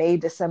call it the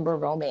May-December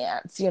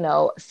romance, you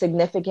know,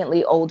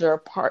 significantly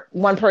older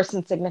one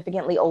person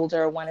significantly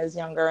older, one is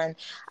younger. And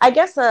I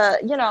guess,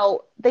 you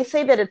know, they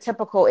say that a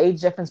typical age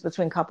difference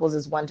between couples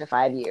is 1 to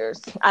 5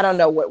 years. I don't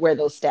know where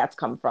those stats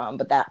come from,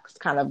 but that's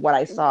kind of what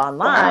I saw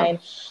online.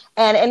 Wow.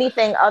 And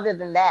anything other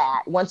than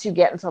that, once you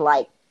get into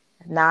like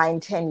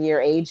 9-10 year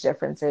age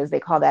differences, they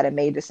call that a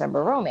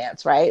May-December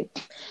romance, right?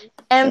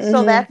 And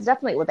so that's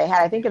definitely what they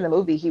had. I think in the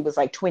movie, he was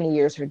like 20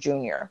 years her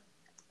junior.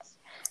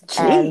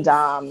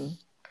 Jeez.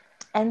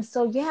 And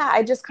so, yeah,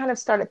 I just kind of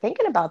started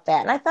thinking about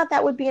that. And I thought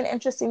that would be an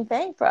interesting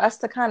thing for us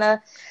to kind of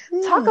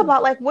talk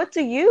about, like, what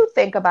do you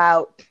think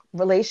about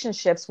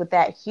relationships with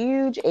that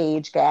huge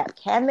age gap?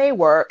 Can they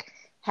work?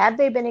 Have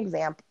they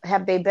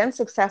been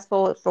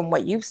successful from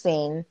what you've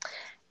seen?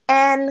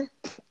 And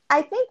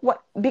I think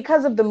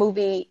because of the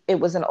movie, it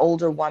was an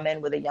older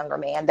woman with a younger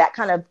man, that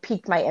kind of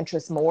piqued my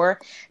interest more.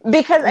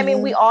 Because, I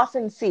mean, we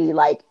often see,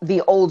 like,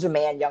 the older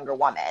man, younger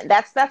woman.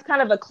 That's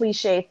kind of a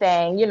cliche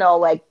thing, you know,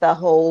 like the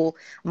whole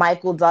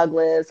Michael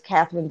Douglas,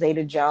 Catherine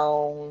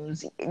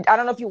Zeta-Jones. I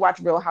don't know if you watch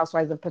Real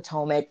Housewives of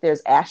Potomac.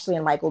 There's Ashley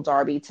and Michael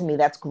Darby. To me,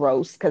 that's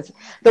gross because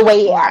the way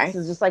he acts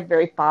is just, like,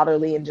 very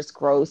fatherly and just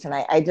gross. And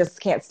I just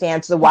can't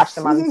stand to watch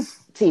them on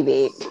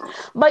TV.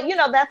 But, you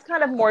know, that's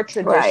kind of more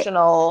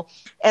traditional.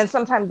 And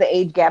sometimes the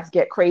age gaps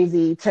get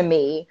crazy to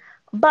me.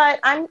 But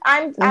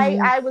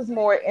I was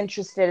more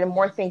interested and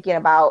more thinking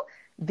about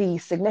the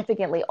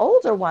significantly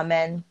older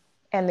woman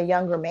and the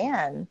younger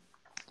man,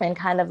 and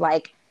kind of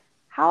like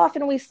how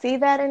often we see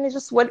that, and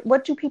just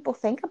what do people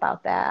think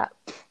about that?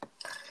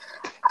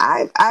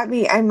 I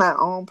mean, in my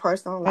own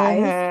personal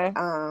life,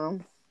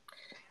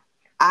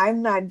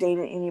 I'm not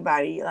dating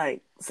anybody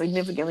like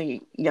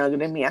significantly younger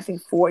than me. I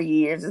think 4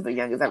 years is the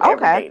youngest I've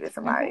ever dated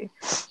somebody.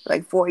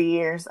 Like 4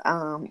 years.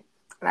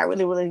 And I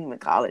really wouldn't even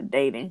call it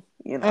dating,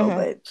 you know,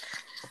 but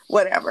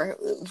whatever. It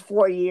was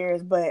 4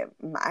 years, but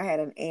I had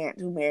an aunt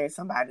who married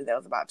somebody that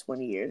was about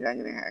 20 years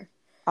younger than her.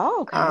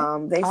 Oh,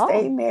 okay. They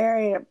stayed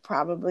married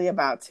probably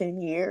about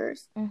 10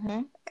 years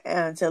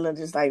until it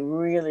just like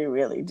really,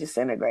 really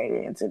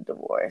disintegrated into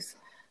divorce.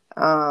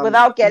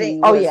 Without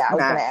getting, I was going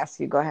to ask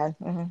you. Go ahead.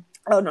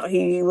 Oh no,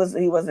 he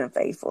wasn't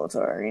faithful to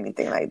her or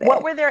anything like that.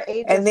 What were their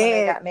ages when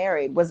they got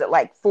married? Was it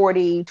like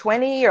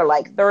 40-20 or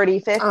like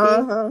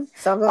 30-50?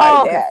 Something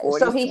like that. 40,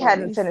 so he 20s.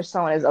 Hadn't finished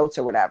sowing his oats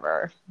or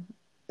whatever.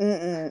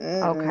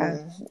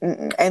 Okay.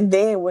 And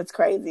then what's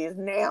crazy is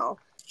now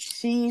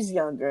she's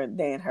younger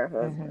than her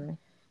husband.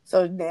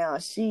 So now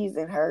she's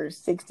in her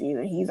 60s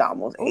and he's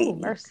almost 80.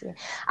 Mercy.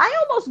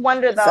 I almost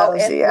wonder though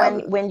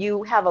when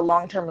you have a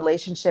long-term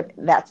relationship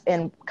that's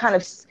in kind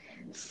of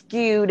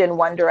skewed in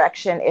one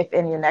direction, if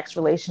in your next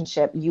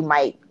relationship you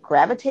might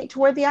gravitate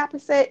toward the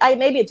opposite.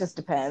 Maybe it just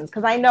depends,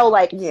 because I know,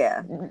 like,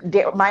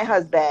 my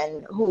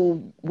husband,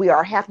 who we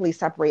are happily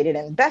separated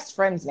and best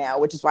friends now,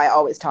 which is why I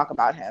always talk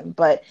about him,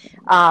 but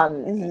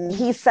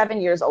he's 7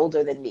 years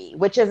older than me,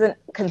 which isn't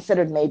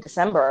considered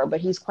May-December,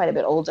 but he's quite a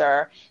bit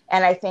older.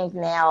 And I think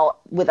now,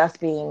 with us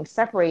being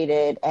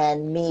separated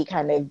and me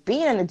kind of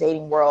being in the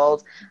dating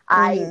world,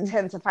 I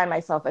tend to find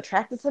myself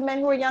attracted to men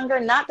who are younger.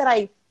 Not that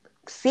I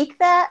seek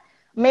that,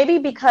 maybe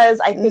because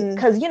I think,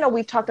 because, you know,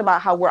 we've talked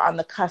about how we're on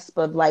the cusp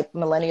of like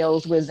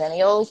millennials with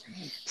zennials.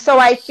 So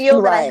I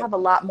feel that I have a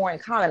lot more in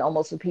common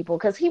almost with people,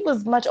 because he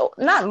was not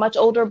much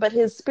older, but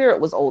his spirit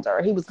was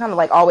older. He was kind of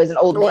like always an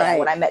old man.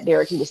 When I met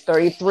Derek, he was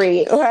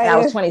 33 and I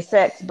was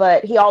 26,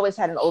 but he always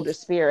had an older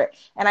spirit.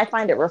 And I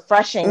find it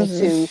refreshing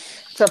to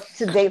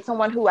date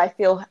someone who I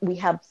feel we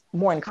have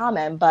more in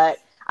common, but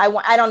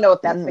I don't know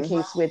if that's the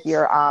case with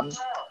your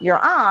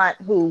aunt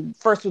who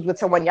first was with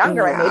someone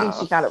younger, and maybe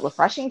she found it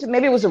refreshing to.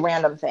 Maybe it was a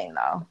random thing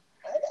though.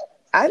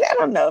 I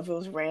don't know if it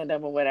was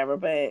random or whatever,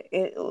 but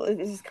it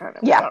just kind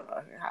of, I don't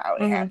know how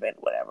it happened,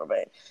 whatever,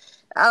 but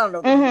I don't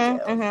know the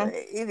details. But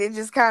it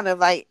just kind of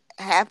like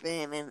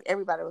happened, and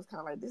everybody was kind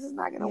of like, "This is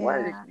not going to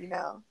work," you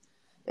know.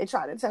 They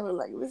tried to tell her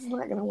like, "This is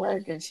not going to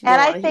work," and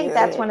I think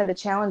that's one of the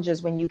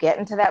challenges when you get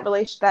into that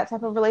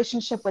type of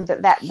relationship with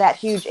that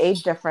huge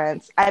age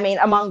difference. I mean,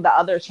 among the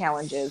other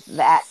challenges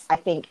that I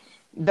think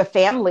the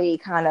family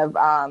kind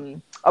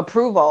of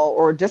approval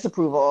or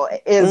disapproval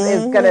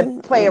is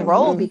going to play a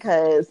role,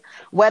 because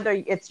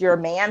whether it's your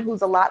man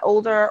who's a lot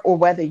older or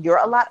whether you're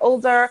a lot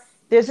older,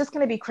 there's just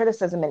going to be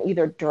criticism in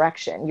either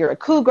direction. You're a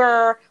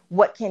cougar.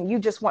 What can you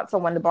just want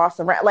someone to boss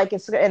around? Like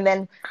and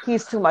then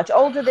he's too much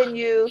older than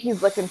you.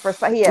 He's looking for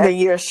then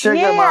you're a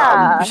sugar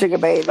mom, sugar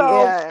baby.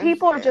 So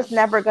people are just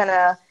never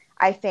gonna,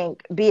 I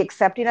think, be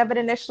accepting of it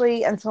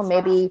initially until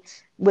maybe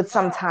with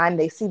some time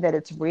they see that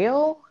it's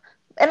real.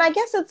 And I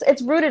guess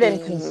it's rooted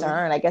in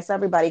concern. I guess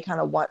everybody kind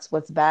of wants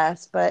what's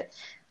best, but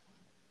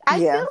I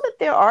feel that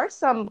there are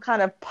some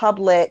kind of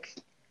public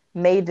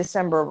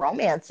May-December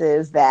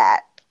romances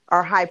that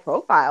are high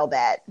profile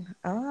that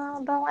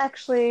they'll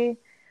actually.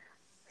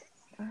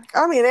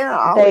 I mean, they don't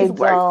always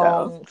work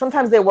though.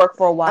 Sometimes they work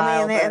for a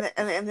while. I mean,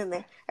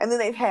 and then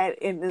they've had,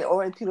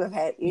 or people have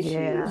had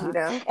issues, you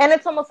know. And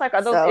it's almost like,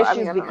 are those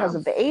issues because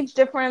of the age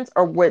difference,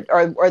 or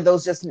are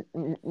those just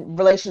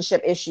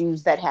relationship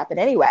issues that happen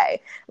anyway?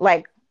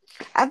 Like,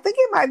 I think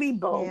it might be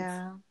both.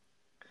 Yeah.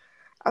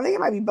 I think it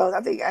might be both.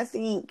 I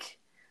think.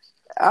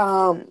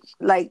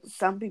 Like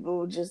some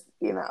people just,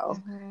 you know,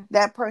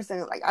 that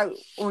person, like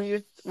when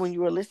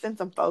you were listening to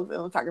some folks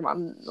and talking about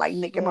like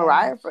Nick and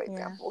Mariah, for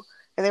example,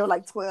 and they were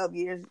like 12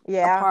 years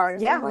apart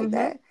and something like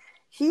that.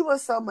 He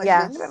was so much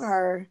younger than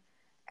her,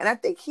 and I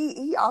think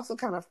he also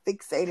kind of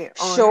fixated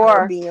on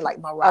her being like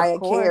Mariah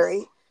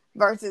Carey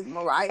versus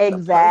Mariah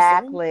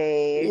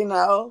exactly, person, you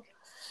know.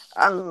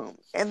 And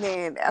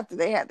then after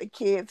they had the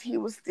kids, he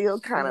was still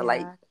kind of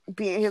like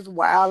being his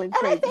wild and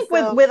crazy. And I think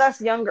with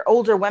us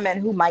older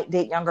women who might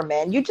date younger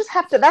men, you just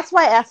have to, that's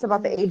why I asked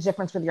about the age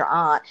difference with your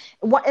aunt.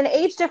 An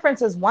age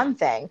difference is one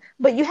thing,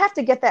 but you have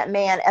to get that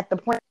man at the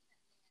point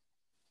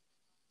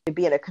to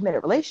be in a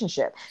committed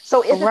relationship.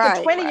 So if it's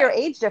a 20-year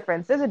age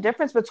difference, there's a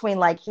difference between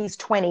like he's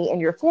 20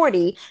 and you're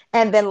 40,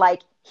 and then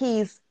like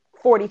he's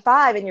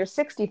 45 and you're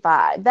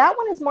 65. That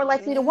one is more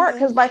likely to work,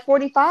 because by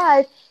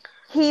 45,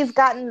 he's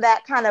gotten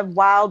that kind of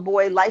wild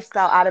boy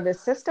lifestyle out of his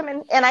system.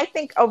 And I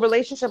think a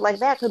relationship like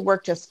that could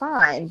work just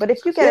fine. But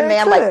if you get a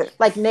man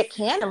like Nick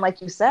Cannon,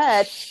 like you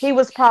said, he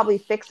was probably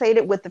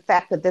fixated with the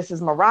fact that this is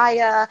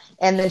Mariah,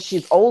 and then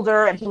she's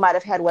older, and he might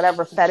have had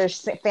whatever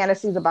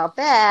fantasies about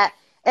that.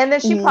 And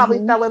then she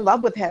probably fell in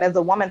love with him as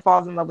a woman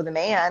falls in love with a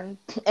man.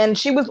 And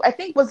she was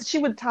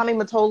with Tommy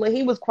Mottola.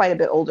 He was quite a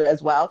bit older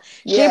as well.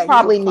 Yeah, she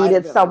probably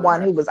needed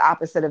someone who was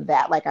opposite of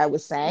that, like I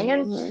was saying.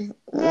 And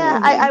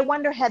I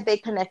wonder, had they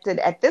connected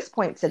at this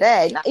point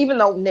today, even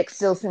though Nick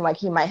still seemed like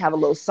he might have a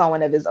little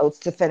sowing of his oats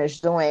to finish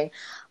doing.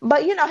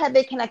 But, you know, had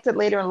they connected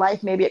later in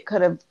life, maybe it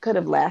could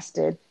have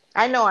lasted.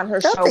 I know on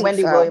her show,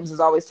 Wendy Williams is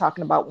always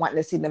talking about wanting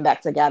to see them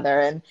back together.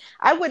 And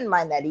I wouldn't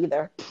mind that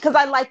either, because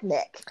I like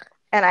Nick.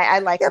 And I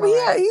like him.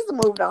 But he's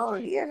moved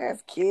on. He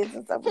has kids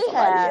and stuff with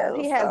somebody else.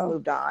 He has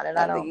moved on, and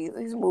I don't think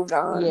he's moved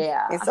on.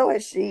 Yeah, and so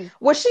is she.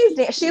 Well,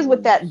 she's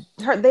with that.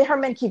 Her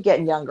men keep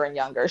getting younger and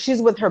younger.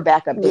 She's with her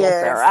backup dancer.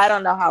 Yes. I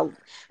don't know how,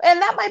 and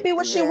that might be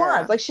what she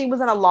wants. Like, she was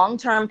in a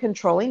long-term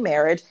controlling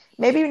marriage.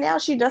 Maybe now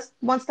she just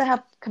wants to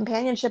have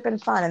companionship and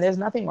fun, and there's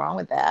nothing wrong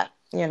with that.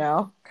 You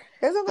know.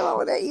 There's nothing wrong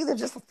with that either.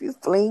 Just a few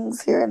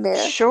flings here and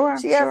there. Sure,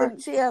 she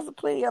has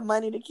plenty of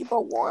money to keep her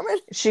warm.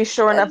 She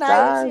sure enough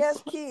does. She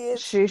has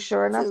kids. She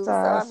sure enough does. So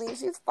I mean,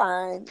 she's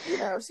fine. You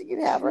know, she can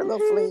have her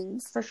little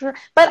flings for sure.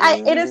 But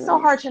it is so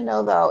hard to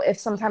know, though, if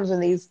sometimes when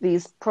these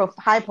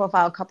high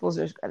profile couples,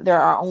 there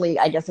are only,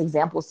 I guess,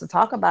 examples to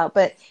talk about.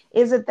 But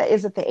is it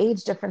the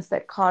age difference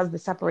that caused the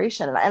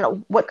separation?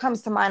 And what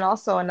comes to mind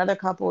also, another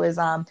couple is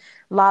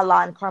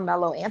Lala and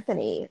Carmelo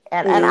Anthony,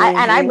 and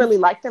I really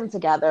liked them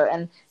together,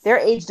 and their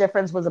age difference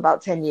was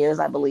about 10 years,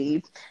 I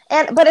believe.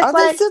 But it's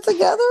they still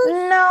together?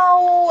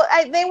 No,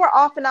 they were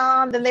off and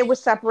on, then they were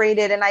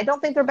separated, and I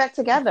don't think they're back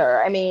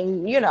together. I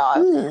mean, you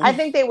know, I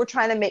think they were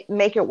trying to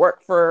make it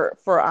work for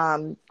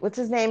what's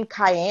his name,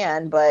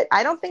 Cayenne, but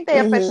I don't think they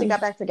officially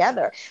got back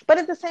together. But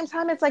at the same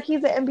time, it's like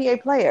he's an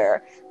NBA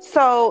player,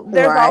 so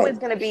there's always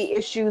going to be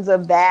issues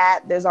of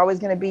that. There's always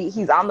going to be,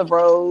 he's on the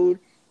road.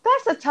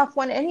 That's a tough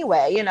one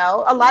anyway, you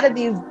know. A lot of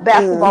these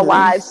basketball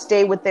wives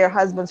stay with their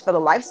husbands for the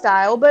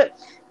lifestyle, but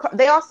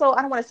they also,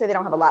 I don't want to say they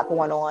don't have a lot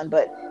going on,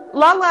 but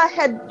Lala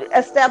had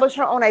established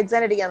her own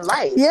identity in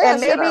life. Yeah,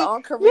 And she had her maybe,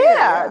 own career.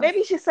 yeah, Yeah.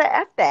 maybe she said,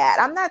 F that.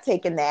 I'm not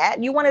taking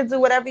that. You want to do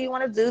whatever you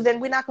want to do, then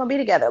we're not going to be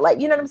together. Like,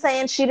 you know what I'm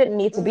saying? She didn't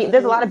need to be.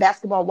 There's a lot of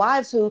basketball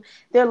wives who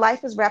their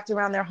life is wrapped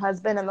around their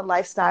husband and the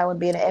lifestyle and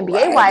being an NBA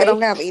Right. wife. They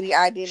don't have any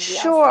identity.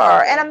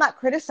 Sure. And I'm not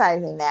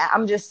criticizing that.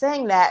 I'm just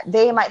saying that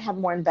they might have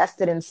more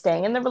invested in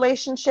staying in the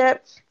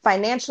relationship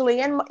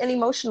financially and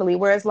emotionally,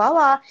 whereas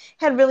Lala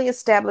had really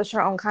established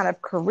her own kind of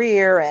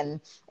career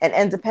and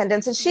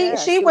independence. And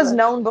she was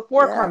known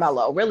before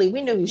Carmelo. Really,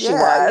 we knew who she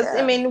was.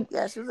 I mean,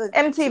 she was a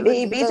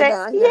MTV, DJ BJ,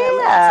 down here in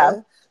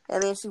Atlanta,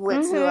 and then she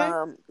went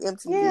to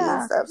MTV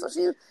and stuff. So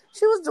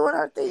she was doing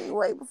her thing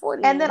way before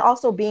then. And then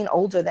also being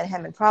older than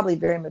him and probably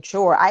very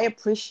mature. I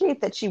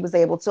appreciate that she was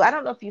able to. I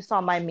don't know if you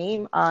saw my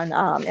meme on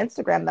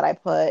Instagram that I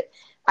put.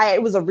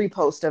 It was a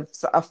repost of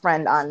a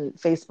friend on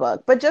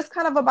Facebook, but just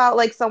kind of about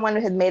like someone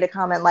had made a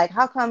comment like,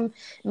 how come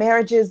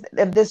marriages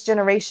of this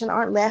generation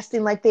aren't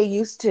lasting like they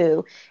used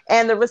to?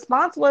 And the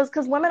response was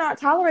because women aren't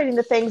tolerating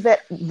the things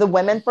that the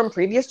women from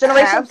previous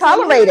generations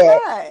tolerated.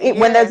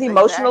 When there's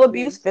emotional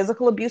abuse,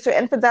 physical abuse, or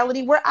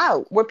infidelity, we're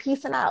out. We're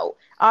peacing out.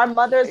 Our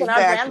mothers and our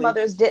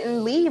grandmothers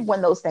didn't leave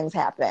when those things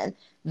happened.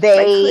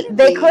 They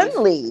couldn't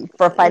leave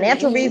for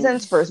financial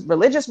reasons, for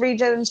religious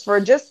reasons, for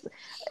just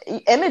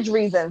image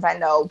reasons. I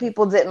know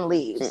people didn't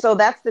leave, so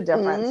that's the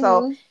difference.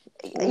 So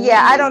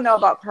yeah, I don't know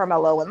about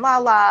Carmelo and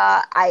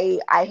Lala.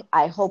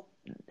 I hope,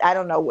 I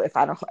don't know if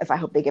I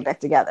hope they get back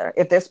together.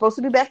 If they're supposed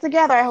to be back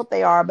together, I hope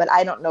they are, but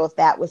I don't know if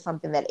that was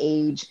something that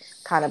age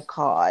kind of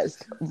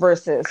caused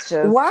versus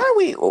just.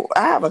 I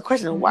have a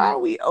question. Why are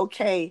we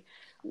okay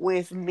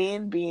with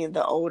men being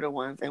the older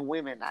ones and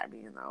women not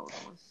being the older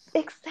ones?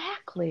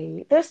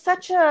 Exactly. There's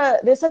such a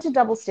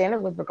double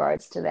standard with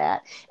regards to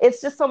that. It's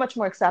just so much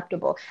more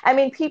acceptable. I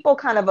mean, people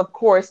kind of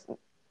course,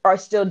 are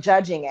still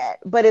judging it,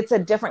 but it's a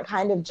different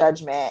kind of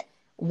judgment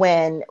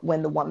when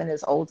the woman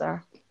is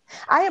older.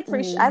 I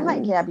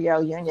like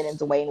Gabrielle Union and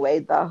Dwayne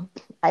Wade though.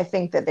 I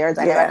think that there's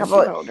a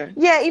couple.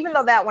 Even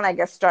though that one I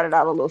guess started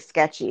out a little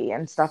sketchy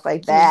and stuff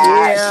like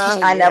that.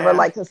 I never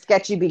liked a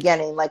sketchy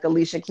beginning like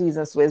Alicia Keys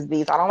and Swizz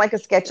Beatz. I don't like a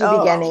sketchy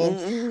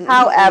beginning.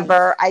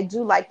 However, I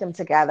do like them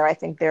together. I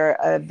think they're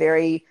a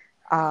very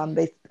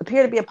they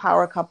appear to be a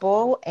power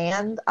couple,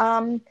 and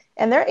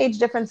their age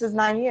difference is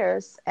 9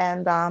 years.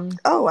 And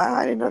oh wow,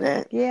 I didn't know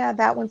that. Yeah,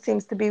 that one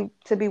seems to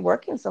be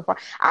working so far.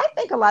 I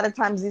think a lot of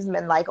times these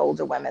men like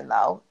older women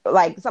though.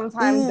 Like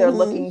sometimes they're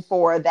looking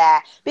for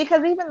that,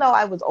 because even though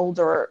I was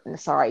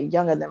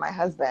younger than my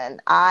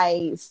husband,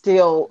 I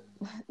still,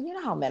 you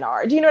know how men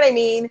are. Do you know what I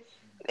mean?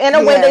 In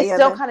a way, they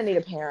still kind of need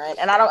a parent,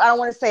 and I don't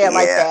want to say it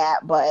like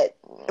that, but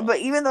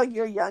even though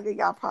you're younger,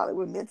 y'all probably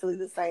were mentally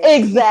the same.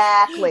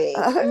 Exactly,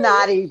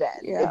 not even.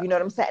 If you know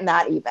what I'm saying,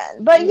 not even.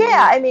 But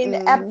yeah, I mean,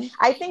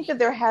 I think that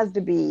there has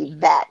to be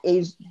that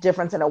age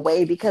difference in a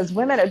way, because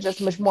women are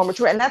just much more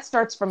mature, and that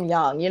starts from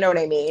young. You know what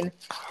I mean?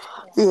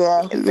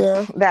 Yeah.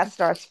 That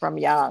starts from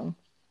young.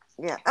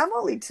 Yeah, I'm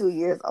only 2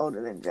 years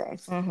older than Jay.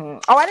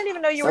 Oh, I didn't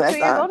even know you were 2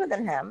 years older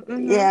than him.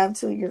 Yeah, I'm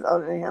 2 years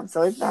older than him,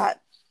 so it's not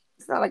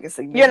like a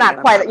significant.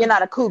 You're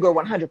not a cougar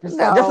 100%. Just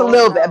a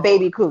little bit, a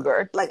baby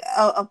cougar, like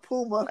a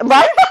puma,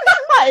 right?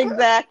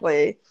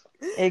 Exactly.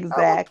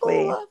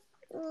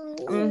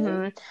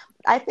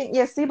 I think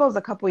Sibo's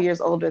a couple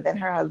years older than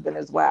her husband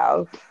as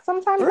well.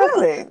 Sometimes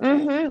really.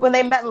 When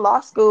they met in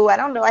law school, I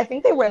don't know. I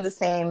think they were in the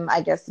same,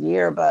 I guess,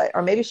 year,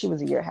 or maybe she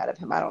was a year ahead of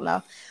him. I don't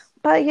know.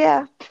 But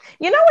yeah,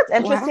 you know what's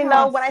interesting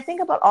though, when I think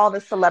about all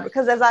the celebrities,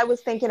 because as I was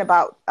thinking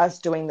about us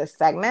doing this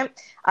segment,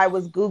 I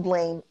was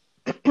Googling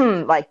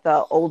like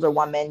the older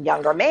woman,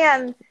 younger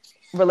man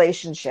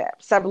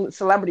relationship,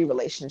 celebrity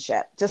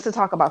relationship, just to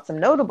talk about some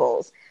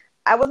notables.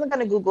 I wasn't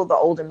going to Google the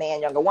older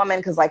man, younger woman,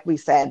 because like we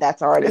said, there's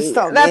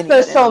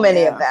so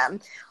many of them.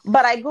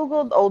 But I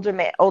Googled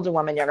older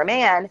woman, younger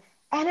man,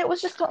 and it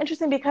was just so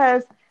interesting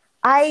because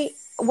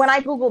when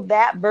I Googled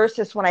that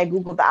versus when I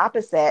Googled the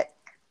opposite,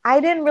 I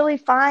didn't really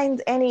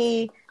find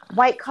any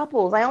white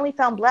couples. I only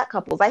found black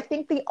couples. I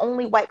think the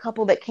only white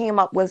couple that came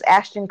up was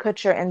Ashton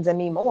Kutcher and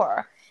Demi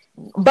Moore.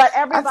 But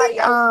everybody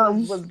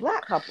else was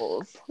black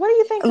couples. What do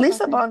you think?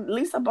 Lisa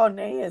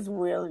Bonet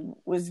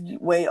was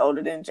way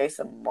older than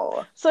Jason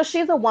Momoa. So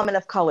she's a woman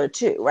of color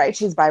too, right?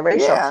 She's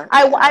biracial. Yeah,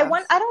 I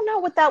don't know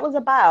what that was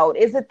about.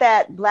 Is it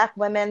that black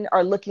women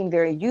are looking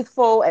very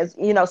youthful, as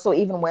you know? So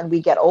even when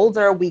we get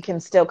older, we can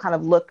still kind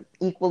of look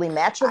equally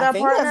matched with our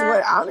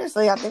partner.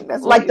 I think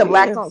that's like the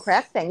black don't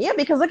crack thing. Yeah,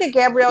 because look at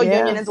Gabrielle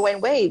Union and Dwayne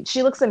Wade.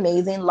 She looks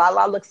amazing.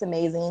 Lala looks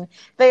amazing.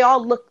 They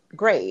all look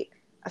great.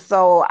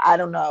 So I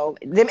don't know.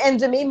 And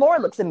Demi Moore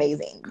looks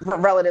amazing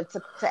relative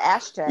to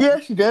Ashton. Yeah,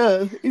 she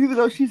does. Even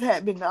though she's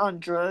been on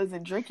drugs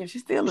and drinking, she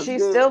still looks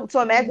good.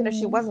 So imagine if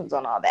she wasn't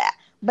on all that.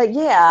 But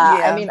yeah,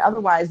 I mean,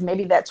 otherwise,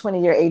 maybe that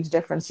 20-year age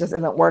difference just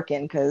isn't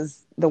working,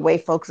 because the way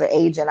folks are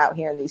aging out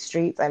here in these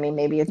streets, I mean,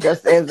 maybe it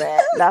just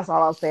isn't. That's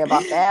all I'll say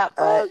about that.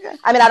 But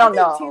I mean, I don't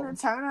know.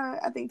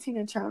 I think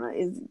Tina Turner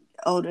is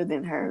older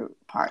than her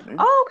partner.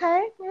 Oh,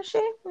 okay. Is she?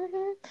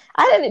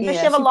 I didn't. Does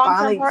she have a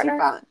long-term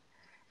partner?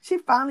 she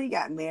finally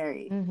got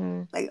married,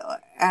 like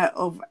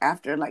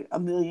after like a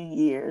million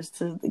years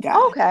to the guy.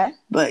 Okay,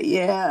 but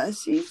yeah,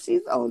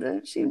 she's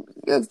older. She'll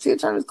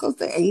turn close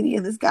to 80,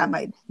 and this guy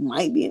might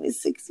be in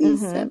his 60s,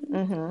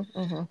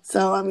 70s.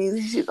 So I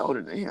mean, she's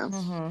older than him.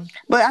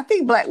 But I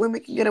think Black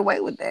women can get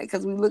away with that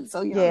because we look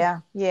so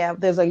young. Yeah.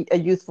 There's a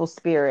youthful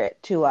spirit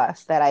to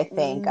us that I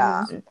think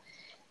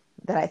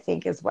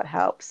is what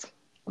helps.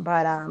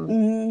 But I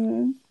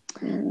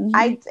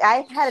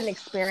had an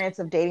experience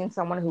of dating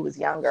someone who was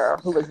younger,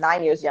 who was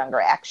 9 years younger,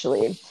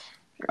 actually.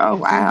 Oh,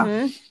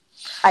 wow.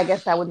 I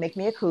guess that would make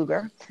me a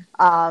cougar. Yeah,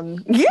 I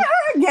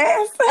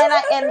guess.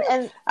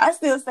 And I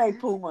still say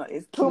Puma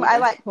is cute. Puma. I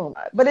like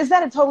Puma. But is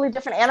that a totally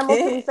different animal?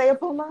 Can you say a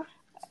Puma?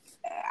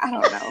 I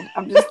don't know.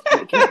 I'm just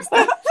making up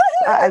stuff.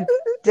 I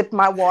dipped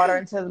my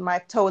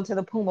toe into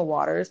the Puma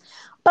waters.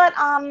 But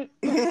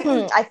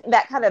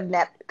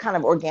that kind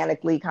of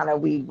organically,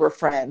 we were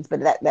friends, but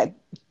that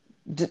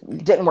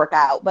didn't work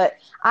out. But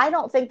I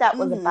don't think that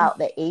was about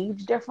the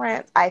age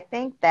difference. I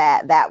think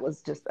that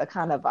was just a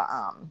kind of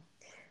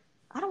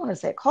I don't want to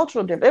say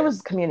cultural difference. It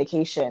was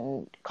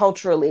communication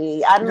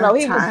culturally. I don't know.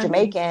 He was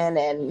Jamaican,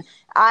 and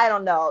I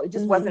don't know. It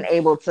just wasn't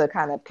able to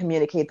kind of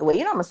communicate the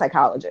way. I'm a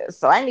psychologist,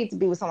 so I need to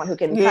be with someone who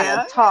can kind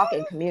of talk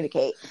and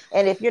communicate.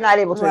 And if you're not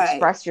able to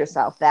express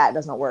yourself, that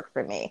doesn't work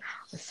for me.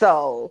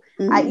 So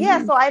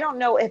so I don't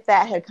know if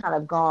that had kind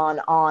of gone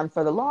on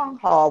for the long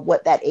haul,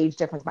 what that age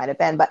difference might have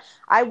been. But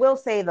I will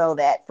say though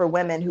that for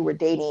women who were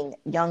dating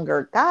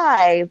younger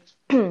guys,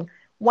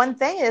 one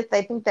thing is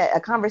I think that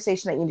a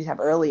conversation that you need to have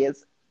early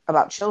is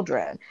about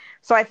children.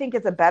 So I think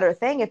it's a better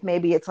thing if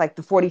maybe it's like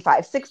the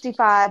 45,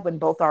 65 when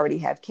both already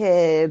have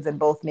kids and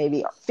both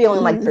maybe are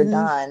feeling like they're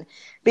done.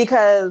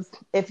 Because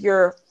if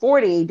you're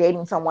 40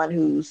 dating someone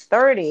who's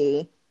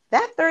 30,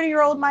 that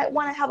 30-year-old might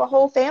want to have a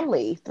whole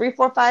family, 3,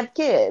 4, 5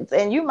 kids,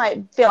 and you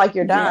might feel like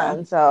you're done.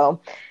 Yeah. So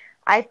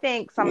I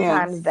think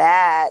sometimes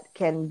that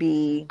can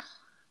be,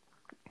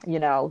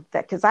 that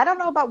because I don't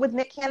know about with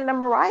Nick Cannon and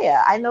Mariah.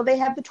 I know they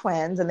have the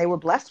twins and they were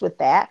blessed with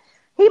that.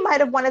 He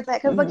might have wanted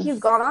that because look, he's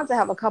gone on to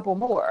have a couple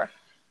more,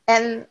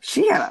 and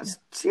she had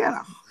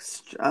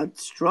a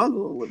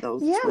struggle with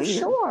those. Yeah, twins.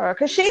 Sure,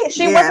 because she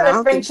wasn't a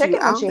spring chicken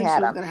when she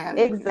had them.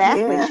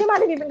 Exactly, she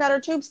might have even got her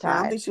tubes tied.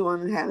 I don't think she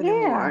wanted to have it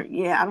anymore.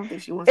 Yeah, I don't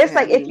think she wants. It's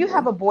like if you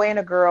have a boy and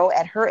a girl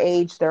at her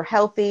age, they're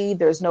healthy.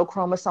 There's no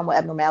chromosomal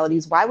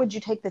abnormalities. Why would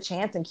you take the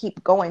chance and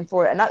keep going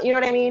for it? And you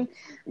know what I mean?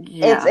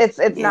 Yeah, it's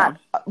not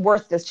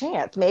worth this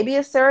chance. Maybe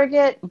a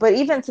surrogate, but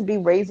even to be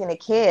raising a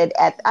kid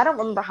I don't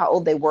remember how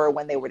old they were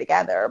when they were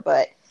together,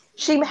 but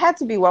she had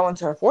to be well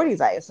into her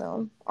 40s, I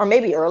assume, or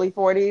maybe early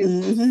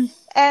 40s.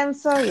 And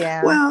so,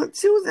 yeah. Well,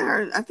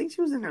 I think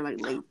she was in her like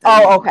late 30s.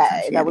 Oh,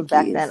 okay. That was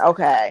back then.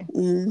 Okay.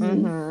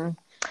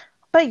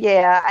 But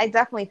yeah, I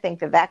definitely think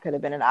that could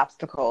have been an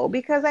obstacle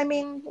because, I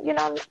mean,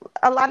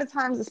 a lot of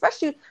times,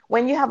 especially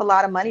when you have a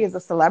lot of money as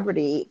a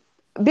celebrity,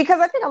 because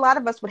I think a lot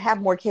of us would have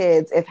more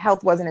kids if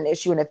health wasn't an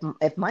issue and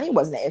if money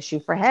wasn't an issue.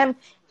 For him,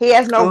 he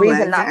has no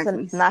reason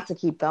not to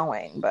keep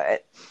going,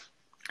 but...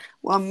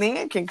 Well,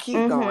 men can keep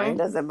going. It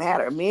doesn't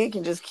matter. Men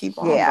can just keep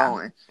on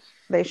going.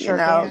 They sure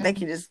can. They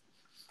can just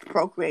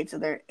procreate till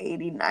they're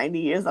 80, 90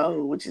 years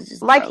old, which is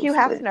just like Hugh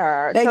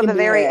Hefner till the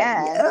very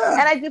end.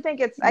 And I do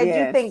think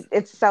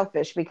it's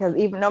selfish because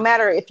even no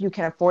matter if you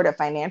can afford it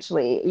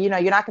financially,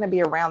 you're not going to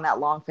be around that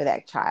long for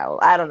that child.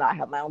 I don't know. I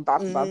have my own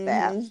thoughts about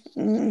that.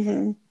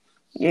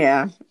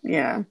 Yeah.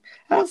 I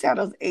don't see how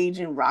those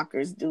Asian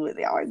rockers do it.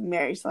 They always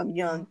marry some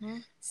young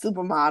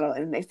supermodel,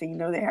 and the next thing you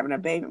know, they're having a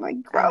baby. I'm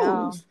like,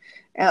 gross.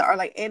 Or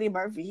like Eddie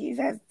Murphy, he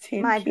has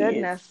 10 My kids.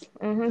 goodness.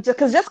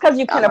 Just because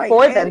you can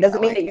afford them doesn't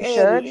mean that you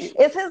should.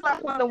 Is his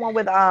last one the one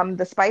with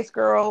the Spice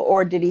Girl,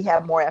 or did he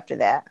have more after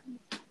that?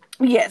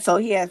 Yeah, so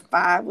he has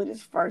 5 with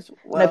his first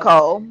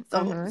Nicole.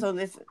 So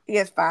he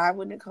has 5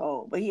 with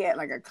Nicole, but he had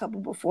like a couple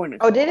before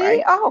Nicole. Oh, did he?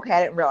 Right? Oh, okay.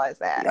 I didn't realize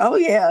that. Oh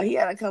yeah, he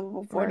had a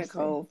couple before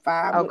Nicole,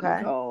 5 with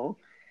Nicole,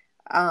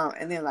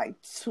 and then like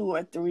 2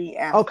 or 3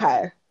 after.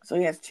 Okay. So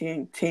he has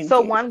 10 So kids.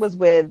 One was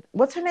with,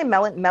 what's her name?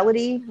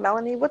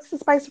 Melanie? What's the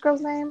Spice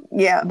Girl's name?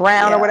 Yeah.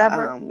 Brown or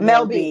whatever?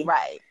 Mel B.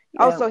 Right.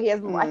 Yeah. Oh, so he has,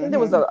 I think there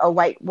was a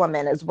white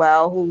woman as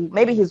well who,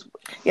 maybe he's.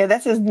 Yeah,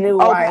 that's his new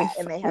wife.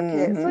 And they have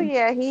kids. So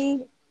yeah,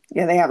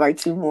 Yeah, they have like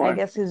 2 more. I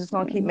guess he's just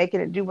going to keep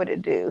making it do what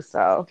it do.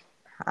 So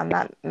I'm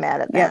not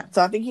mad at that. Yeah,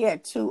 so I think he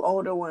had 2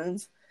 older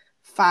ones.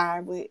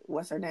 5 with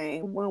what's her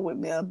name, 1 with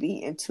Mel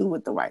B, and 2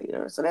 with the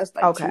writer. So that's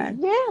like 2.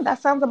 Yeah, that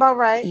sounds about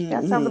right.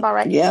 That sounds about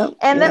right. Yeah.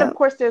 And then of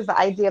course there's the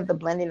idea of the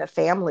blending of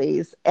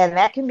families, and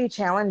that can be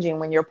challenging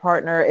when your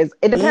partner is.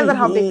 It depends on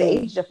how big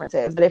the age difference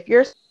is, but if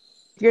your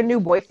new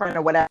boyfriend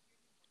or whatever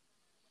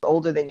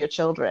older than your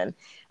children,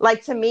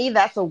 like to me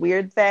that's a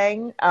weird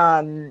thing.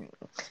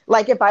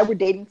 Like if I were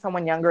dating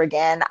someone younger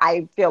again,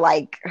 I feel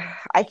like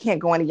I can't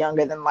go any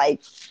younger than I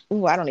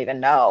don't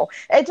even know.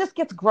 It just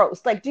gets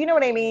gross. Like, do you know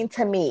what I mean?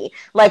 To me,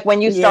 like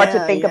when you start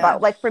to think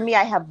about, like for me,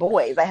 I have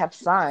boys, I have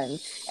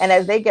sons, and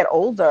as they get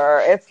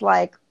older, it's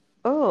like,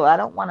 oh, I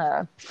don't want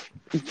to.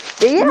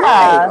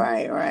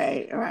 Yeah.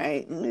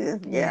 Right.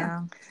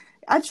 Yeah.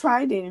 I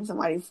tried dating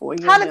somebody 4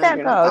 years How did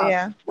younger. that go?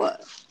 Yeah. Well,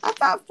 I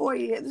thought 4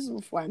 years. This is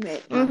before I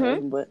met my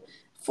husband, but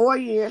 4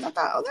 years. I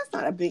thought, oh, that's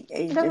not a big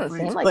age difference.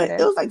 Seem like but it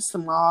was like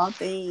small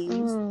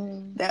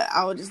things that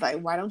I was just like,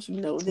 why don't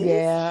you know this?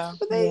 Yeah.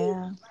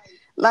 Yeah.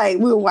 Like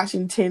we were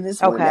watching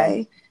tennis one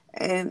day.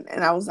 And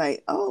I was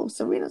like, oh,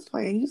 Serena's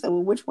playing. He said,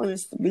 well, which one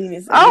is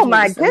Venus? Oh,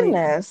 my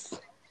goodness.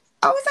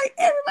 I was like,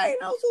 everybody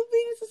knows who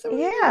Venus and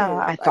Serena is.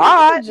 Yeah, I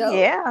thought.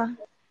 Yeah.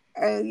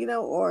 And, you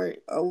know, or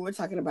we're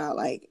talking about,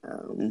 like,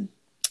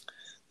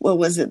 what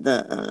was it?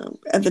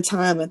 At the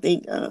time, I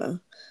think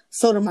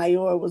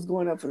Sotomayor was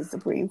going up for the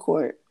Supreme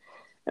Court.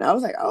 And I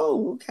was like,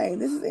 oh, okay,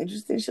 this is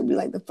interesting. She'll be,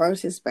 like, the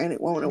first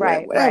Hispanic woman or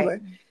whatever.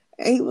 Right.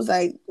 And he was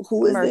like,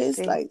 who is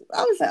this? Like,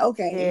 I was like,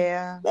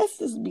 okay, let's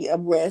just be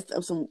abreast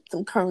of some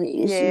current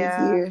issues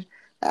here.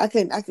 I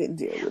couldn't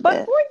deal with that.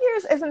 But 4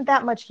 years isn't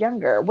that much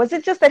younger. Was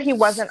it just that he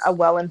wasn't a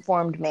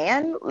well-informed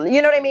man?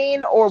 You know what I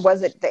mean? Or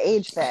was it the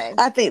age thing?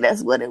 I think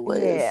that's what it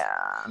was.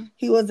 Yeah.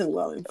 He wasn't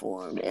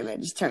well-informed, and that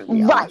just turned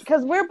me off. Right,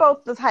 because we're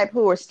both the type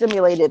who are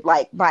stimulated,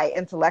 like, by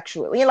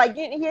intellectually. Like,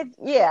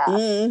 yeah.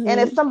 Mm-hmm. And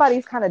if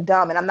somebody's kind of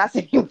dumb, and I'm not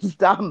saying he was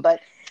dumb,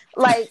 but,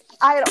 like,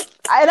 I'm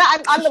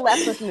the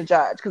last person to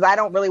judge because I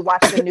don't really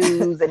watch the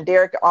news. And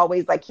Derek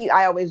always, like,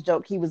 I always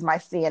joke he was my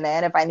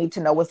CNN. If I need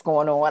to know what's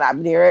going on,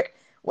 I'm Derek.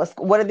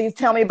 What are these?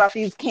 Tell me about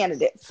these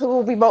candidates. Who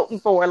will be voting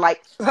for?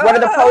 Like, what are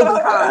the pros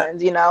and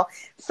cons? You know.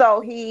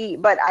 So you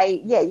got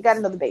to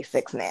know the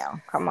basics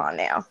now. Come on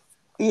now.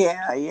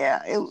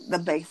 Yeah. The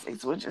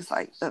basics were just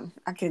like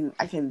I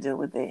can deal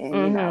with it, and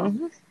you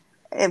know,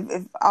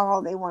 if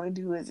all they want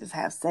to do is just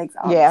have sex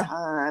all the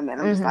time,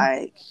 and I'm just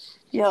like,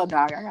 yo,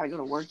 dog, I gotta go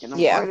to work in the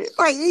morning.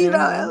 Like, you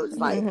know, it was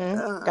like,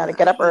 gotta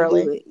get up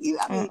early.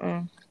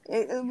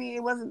 I mean,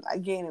 it wasn't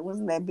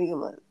that big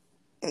of a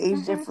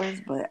age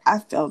difference, but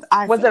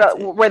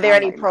were there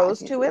any pros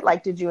to it?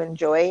 Like, did you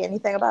enjoy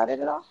anything about it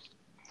at all?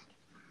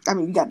 I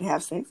mean, you got to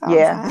have sex all the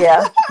time.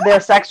 Yeah. Their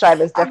sex drive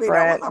is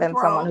different than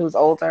someone who's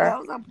older. That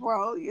was a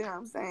pro, you know what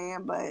I'm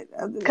saying?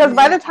 But because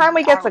by the time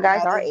we get to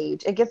guys our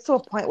age, it gets to a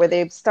point where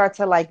they start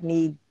to, like,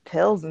 need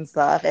pills and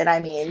stuff. And I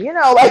mean, you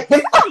know, like,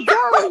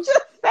 I'm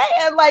just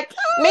saying, like,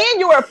 me and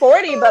you are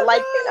 40, but,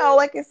 like, you know,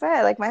 like I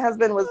said, like, my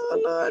husband was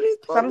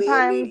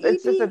sometimes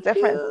it's just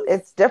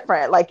it's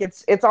different. Like,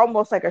 it's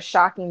almost like a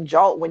shocking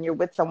jolt when you're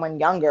with someone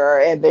younger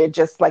and they're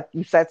just, like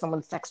you said,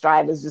 someone's sex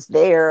drive is just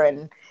there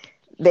and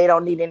they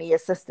don't need any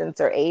assistance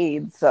or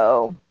aid.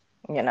 So,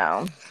 you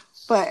know.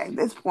 But at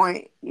this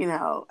point, you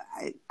know,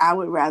 I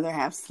would rather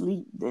have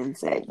sleep than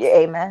sex.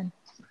 Amen.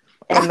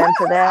 Amen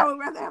to that.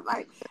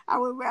 I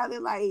would rather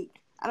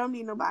I don't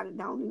need nobody.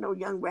 Don't need no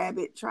young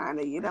rabbit trying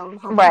to, you know,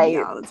 hump me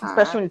all the time.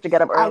 Especially when you have to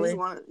get up early. I just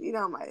want to, you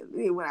know,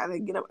 when I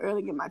get up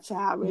early, get my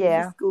child ready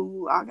for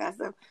school, all that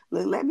stuff.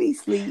 Look, let me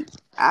sleep.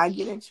 I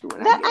get at you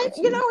when I get at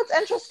you. You know, it's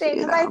interesting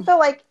because I feel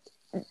like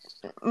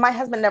my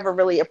husband never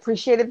really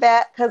appreciated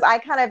that because I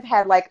kind of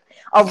had like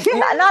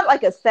not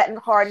like a set and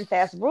hard and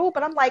fast rule,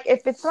 but I'm like,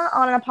 if it's not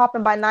on and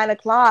popping by 9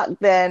 o'clock,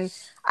 then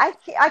I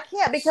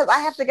can't because I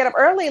have to get up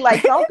early.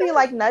 Like, don't be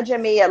like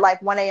nudging me at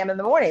like 1 a.m. in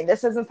the morning.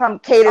 This isn't some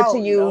cater to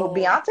you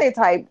Beyonce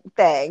type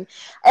thing.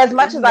 As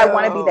much as I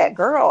want to be that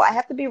girl, I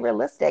have to be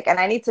realistic and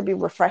I need to be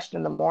refreshed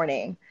in the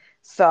morning.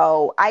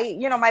 So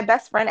my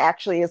best friend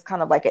actually is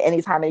kind of like at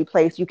any time, any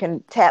place. You can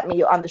tap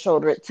me on the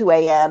shoulder at 2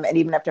 a.m. and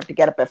even if I have to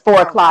get up at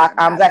 4 o'clock,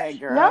 I'm like,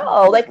 then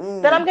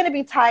I'm going to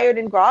be tired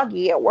and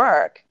groggy at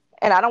work.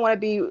 And I don't want to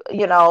be,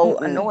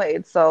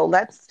 annoyed. So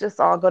let's just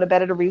all go to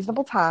bed at a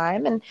reasonable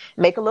time and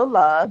make a little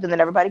love. And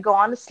then everybody go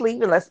on to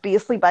sleep and let's be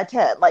asleep by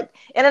 10. Like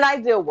in an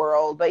ideal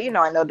world. But, I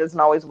know it doesn't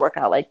always work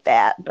out like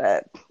that.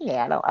 But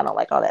yeah, I don't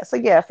like all that. So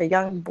yeah, if a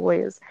young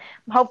boy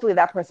hopefully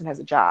that person has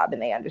a job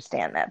and they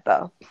understand that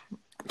though.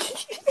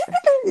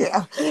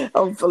 Yeah,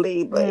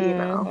 hopefully, but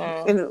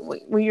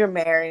when you're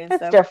married and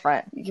it's stuff,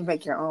 different. You can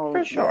make your own.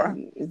 For sure,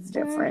 it's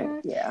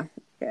different. Yeah.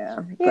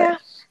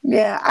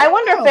 I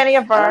wonder if any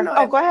of our.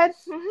 Oh, go ahead.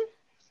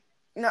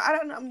 No, I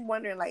don't know. I'm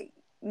wondering, like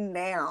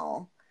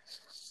now,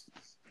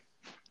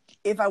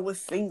 if I was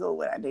single,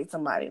 would I date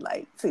somebody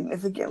like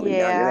significantly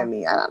younger than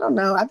me? I don't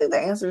know. I think the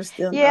answer is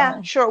still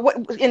no. Sure.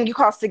 What and you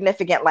call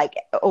significant like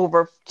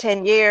over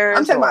 10 years?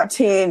 I'm talking about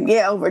 10.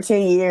 Yeah, over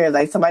 10 years.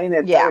 Like somebody in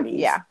their 30s.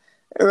 Yeah.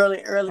 Early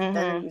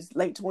 30s,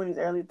 late 20s,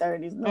 early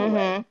 30s. No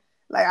way.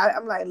 Like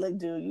I'm like, look,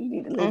 dude, you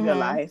need to live your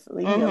life.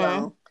 Leave me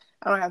alone.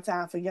 I don't have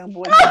time for young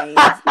boy games.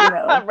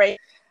 Right.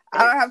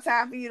 I don't have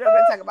time for you to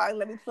talk about.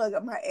 Let me plug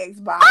up my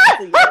Xbox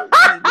to your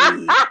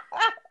TV.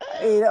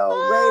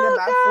 Raid in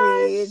my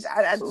fridge.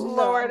 I don't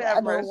want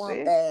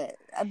that.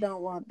 I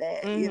don't want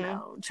that.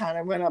 Trying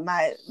to run up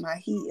my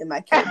heat and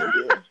my cable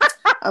bill.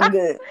 I'm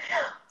good.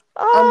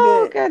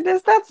 Oh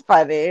goodness, that's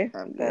funny.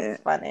 I'm good.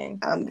 That's funny.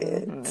 I'm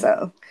good.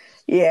 So.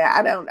 Yeah,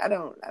 I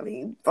don't. I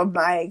mean, from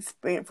my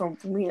experience, from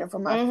hearing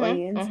from my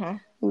friends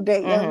who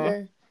date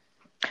younger,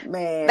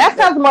 man, that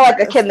sounds more like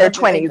a kid in their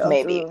 20s,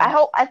 maybe.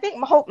 I think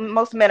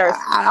most men are.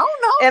 I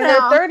don't know. In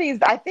their 30s,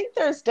 I think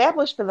they're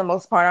established for the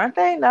most part, aren't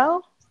they?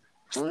 No.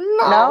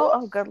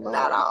 Oh, good Lord.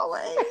 Not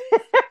always.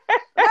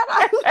 Not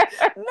always.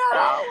 Not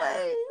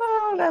always.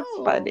 Oh, that's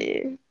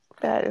funny.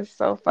 That is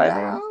so funny.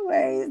 Not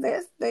always.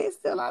 They're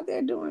still out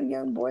there doing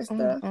young boy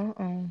stuff.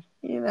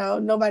 You know,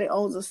 nobody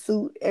owns a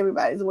suit.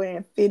 Everybody's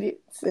wearing fitteds.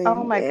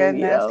 Oh my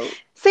goodness.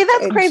 See,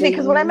 that's crazy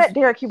because when I met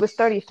Derek, he was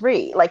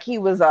 33. Like he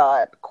was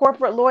a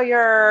corporate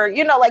lawyer,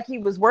 you know, like he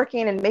was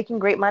working and making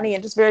great money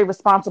and just very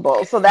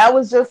responsible. So that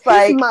was just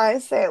like his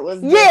mindset was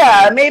different.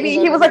 Yeah, maybe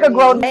he was like a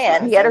grown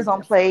man. He had his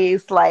own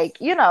place,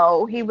 like, you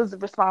know, he was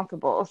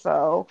responsible.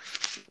 So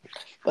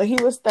but he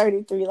was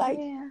 33 like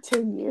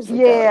 10 years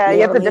ago. Yeah,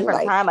 it's a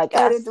different time, I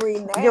guess. 33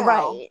 now. You're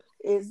right.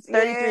 Is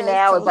 33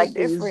 now is like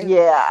different.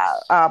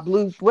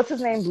 Blue, what's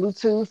his name?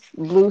 Bluetooth,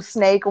 Blue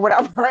Snake or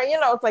whatever. You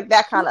know, it's like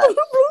that kind of.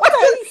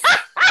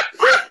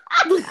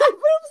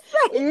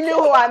 You knew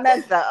who I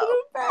meant though.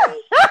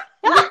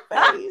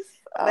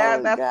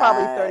 That's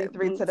probably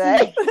 33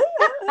 today.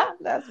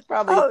 That's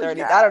probably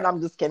 30. God. I don't know.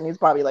 I'm just kidding. He's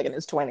probably like in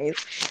his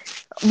 20s.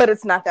 But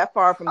it's not that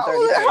far from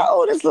 33. How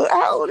old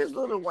is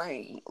Lil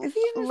Wayne? Is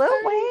he in his Lil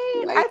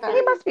Wayne? I think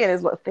he must be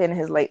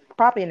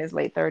probably in his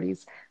late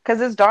 30s. Because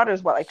his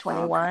daughter's like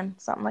 21,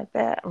 something like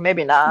that. Or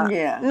maybe not.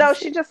 Yeah. No,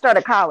 she just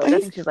started college. I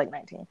think she's like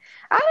 19.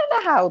 I don't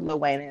know how old Lil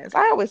Wayne is.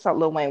 I always thought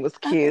Lil Wayne was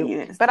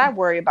cute. But I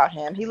worry about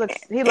him. He looks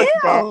bad.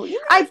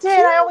 I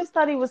did. I always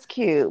thought he was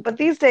cute. But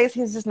these days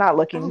he's just not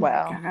looking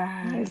well.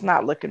 God. He's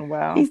not looking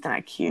well. He's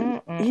not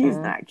cute. He's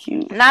not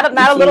cute. Not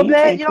a little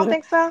bit? You don't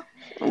think so?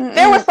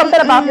 There was something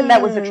about him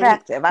that was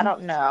attractive. I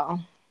don't know.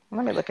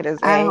 Let me look at his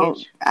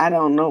age. I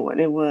don't know what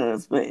it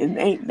was, but it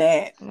ain't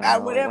that.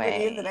 Whatever it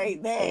is, it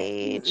ain't that.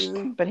 Age.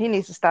 But he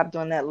needs to stop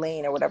doing that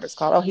lean or whatever it's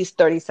called. Oh, he's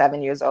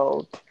 37 years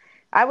old.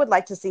 I would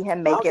like to see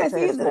him make it to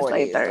his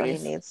 40s. So he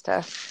needs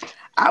to.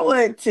 I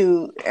would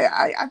too.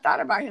 I thought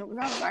about him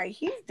because I was like,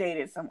 he's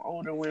dated some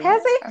older women.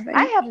 Has he?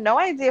 I have no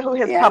idea who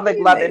his public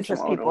love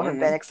interest people have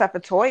been, except for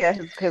Toya,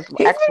 his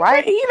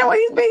ex-wife. You know,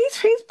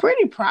 he's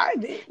pretty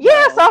private.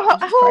 Yeah. So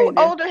who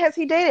older has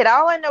he dated?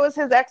 All I know is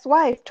his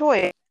ex-wife,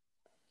 Toya.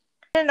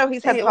 I didn't know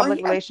he's had a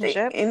public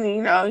relationship. And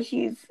you know,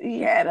 he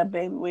had a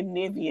baby with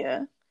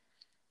Nivea.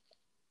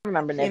 I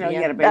remember Nivea. You know, he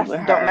had a baby with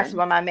her. Don't mess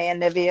with my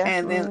man Nivea.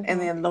 And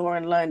then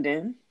Lauren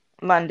London.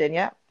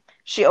 Yeah.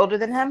 She older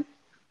than him?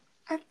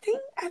 I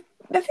think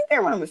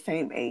they're around the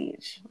same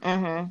age.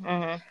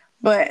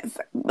 But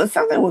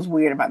something was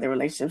weird about their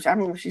relationship. I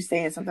remember she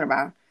saying something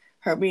about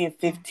her being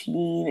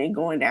 15 and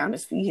going down to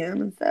see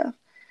him and stuff.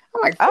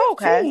 I'm like, 15? Oh,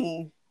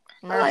 okay.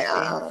 I'm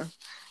like,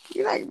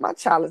 you're like, my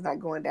child is not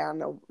going down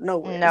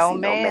nowhere. No,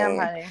 ma'am,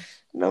 honey.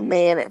 No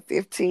man at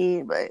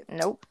 15, but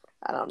nope.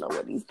 I don't know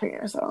what these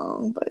parents are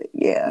on, but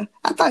yeah,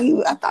 I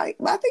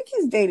think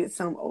he's dated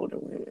some older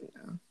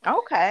women.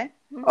 Okay.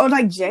 Or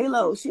like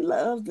J-Lo, she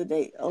loves to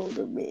date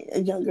older men,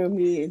 younger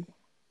men.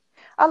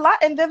 A lot,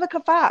 and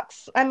Vivica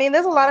Fox. I mean,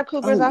 there's a lot of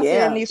cougars out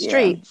there in these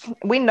streets.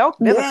 We know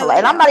Vivica,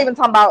 and I'm not even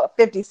talking about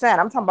 50 Cent.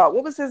 I'm talking about,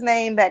 what was his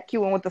name? That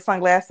cute one with the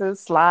sunglasses,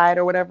 Slide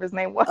or whatever his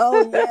name was.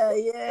 Oh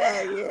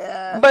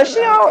yeah. But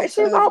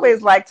she's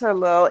always liked her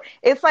little.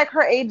 It's like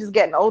her age is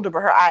getting older,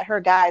 but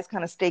her guys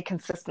kind of stay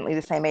consistently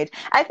the same age.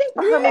 I think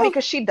for her, maybe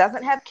because she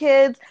doesn't have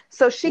kids,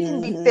 so she can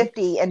be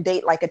 50 and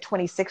date like a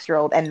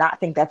 26-year-old and not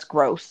think that's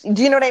gross.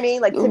 Do you know what I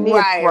mean? Like, to me,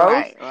 it's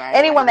gross.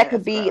 Anyone that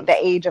could be the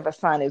age of a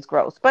son is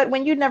gross. But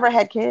when you never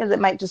had kids, it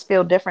might just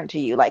feel different to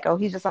you. Like, oh,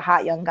 he's just a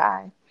hot young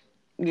guy.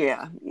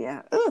 Yeah.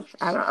 Ugh,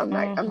 I'm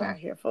not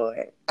here for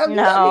it. That's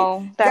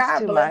God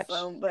too much.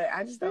 Them, but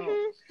I just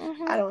don't.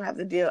 I don't have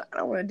to deal. I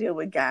don't want to deal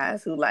with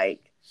guys who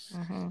like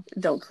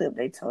don't clip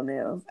their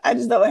toenails. I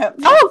just don't have.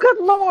 Oh,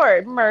 good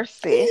Lord,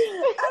 mercy.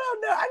 I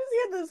don't know. I just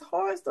hear those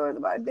horror stories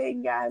about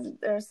dating guys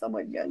that are so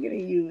much younger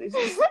than you. It's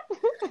just,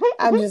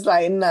 I'm just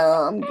like, no,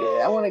 I'm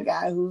good. I want a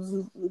guy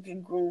who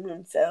can groom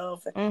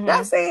himself.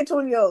 Not saying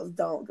 20-year-olds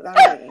don't, because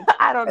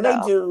I don't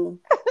know. They do,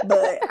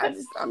 but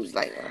I'm just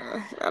like,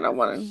 I don't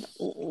want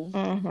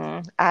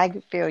to. I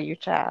feel you,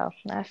 child.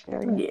 I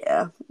feel you.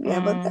 Yeah.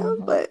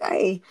 But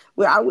hey,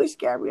 I wish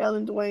Gabrielle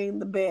and Dwayne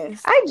the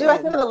best. I do. I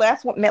think the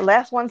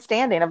last one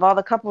standing of all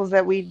the couples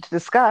that we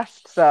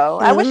discussed. So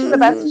I wish them the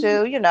best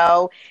too. You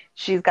know,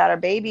 she's got her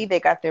baby. They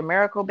got their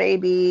miracle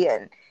baby,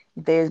 and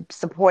they're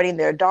supporting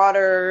their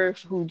daughter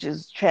who's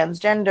just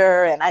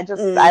transgender. And I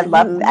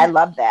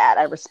love that.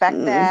 I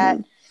respect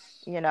that.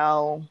 You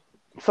know,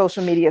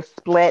 social media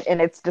split, and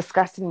it's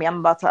disgusting me. I'm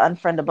about to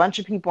unfriend a bunch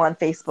of people on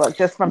Facebook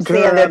just from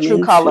seeing their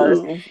true colors.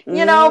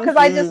 You know, because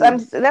I guess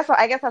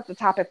that's a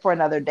topic for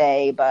another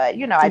day. But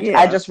you know,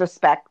 I just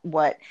respect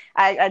what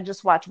I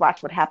just watch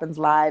What Happens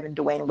Live, and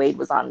Dwayne Wade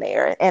was on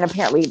there, and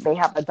apparently they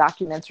have a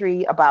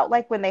documentary about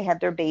like when they had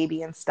their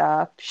baby and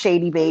stuff,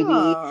 Shady Baby.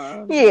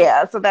 Aww.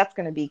 Yeah, so that's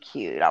gonna be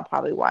cute. I'll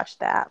probably watch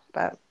that,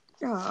 but.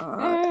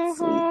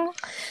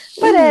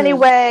 But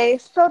anyway,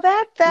 so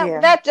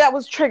that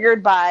was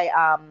triggered by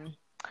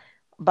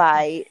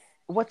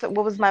what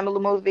was my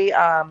movie?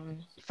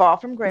 Fall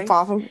from grace.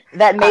 Fall from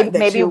that that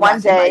maybe you're one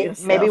watching by day,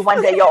 maybe yourself.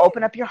 one day you'll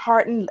open up your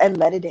heart and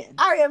let it in.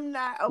 I am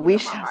not We opening my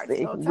shall heart to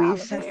see. no We Tyler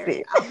shall Perry.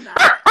 see. I'm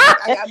not.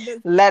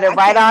 Let it I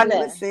right can't on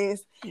do in. it,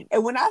 sis.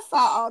 And when I saw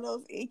all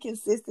those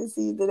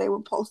inconsistencies that they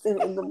were posting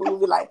in the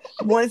movie, like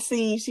one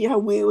scene, her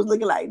wig was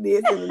looking like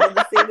this, and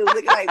another scene it was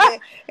looking like that,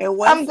 and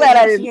one I'm glad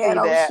I scene didn't she had see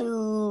on that.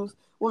 shoes.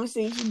 One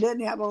scene she doesn't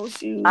have on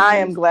shoes. I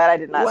am glad I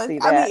did not see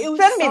that. I mean, it was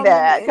Send me so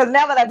that, many. because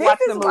now that I've This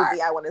watched is the why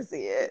movie, I want to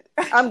see it.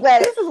 I'm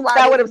glad this is why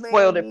that this would have man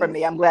spoiled it for me.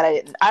 needs. I'm glad I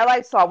didn't. All I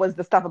saw was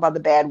the stuff about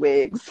the bad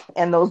wigs,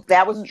 and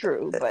that was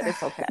true, but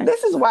it's okay.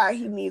 This is why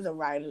he needs a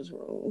writer's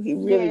room. He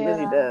really,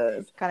 really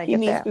does. Kind of He get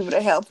needs that people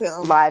to help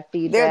him. live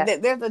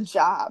feedback. There's a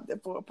job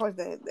for a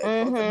person that's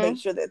supposed to make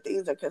sure that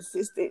things are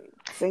consistent.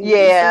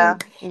 Yeah.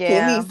 He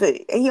needs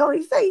to. And he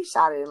only say he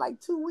shot it in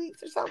like 2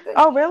 weeks or something.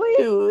 Oh, really?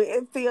 Dude,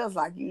 it feels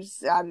like you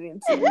shot it in 2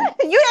 weeks.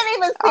 You didn't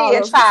even see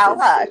it, child,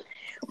 huh?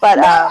 But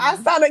no, I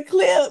saw the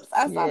clips.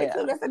 I saw the Yeah.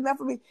 clips. That's enough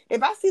for me.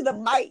 If I see the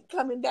mic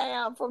coming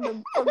down from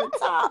the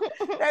top,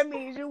 that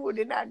means you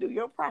did not do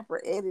your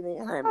proper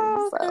editing, honey.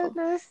 Oh, so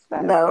goodness.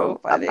 That's no,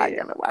 so I'm funny.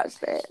 not gonna watch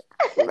that.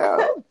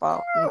 No.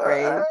 Fall from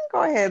grace.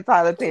 Go ahead,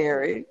 Tyler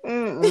Perry.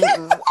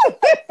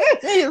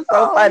 He's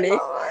so funny.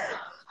 Lord.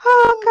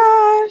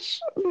 Oh gosh.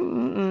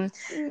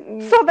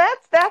 So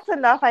that's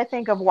enough, I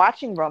think, of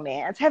watching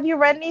romance. Have you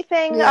read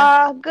anything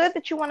good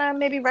that you want to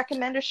maybe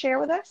recommend or share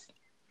with us?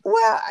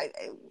 Well,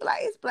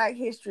 it's Black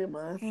History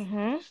Month,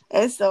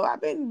 and so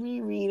I've been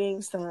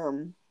rereading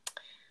some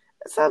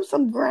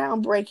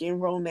groundbreaking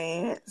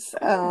romance.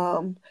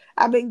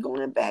 I've been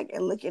going back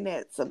and looking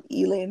at some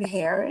Elin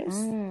Harris.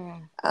 He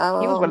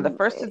was one of the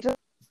first to do.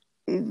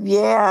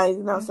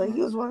 Yeah, so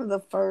he was one of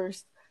the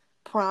first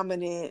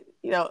prominent,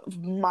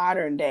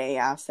 modern day,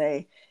 I'll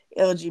say,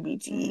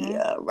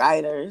 LGBT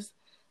writers.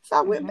 So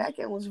I went back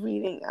and was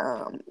reading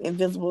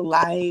Invisible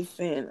Life,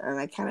 and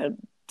I kind of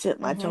tipped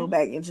my toe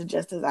back into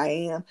Just As I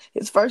Am.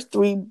 His first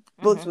 3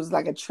 books was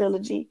like a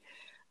trilogy.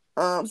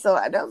 So those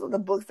are the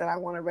books that I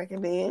want to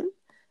recommend.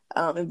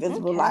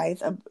 Invisible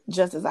Life,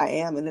 Just As I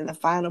Am, and then the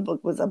final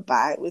book was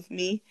Abide With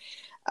Me.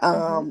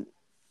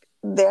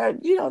 They're,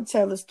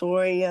 tell the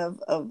story of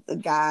the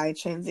guy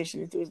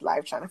transitioning through his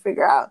life, trying to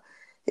figure out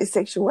his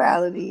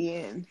sexuality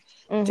and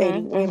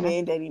dating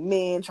women, dating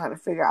men, trying to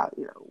figure out,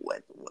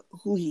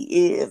 who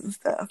he is and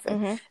stuff.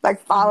 And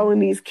like following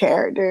these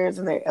characters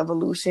and their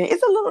evolution.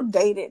 It's a little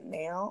dated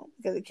now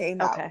because it came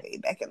out way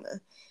back in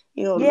the,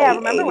 late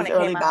 80s,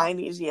 early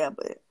 90s. Yeah,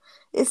 but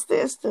it's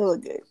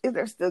still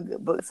they're still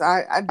good books. So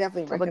I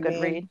definitely recommend. A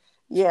good read.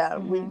 Yeah,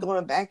 we're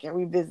going back and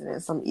revisiting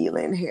some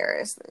Elin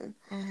Harris.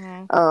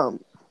 And,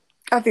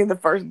 I think the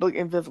first book,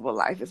 Invisible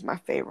Life, is my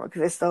favorite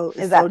because it's so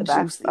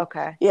juicy.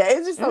 Okay. Yeah,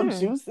 it's just so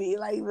juicy.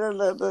 Like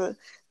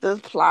the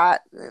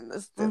plot and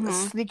the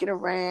sneaking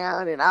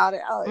around and all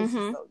that. Oh, it's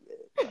just so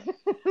good.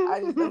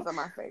 So those are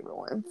my favorite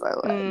ones.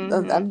 So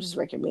I'm just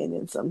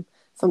recommending some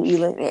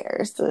Elin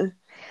Harris to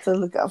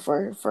look up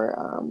for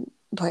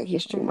Black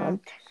History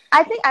Month.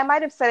 I think I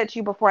might have said it to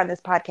you before on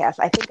this podcast.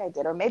 I think I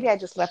did, or maybe I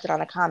just left it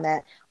on a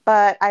comment.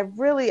 But I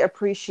really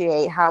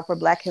appreciate how for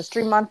Black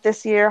History Month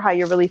this year, how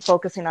you're really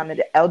focusing on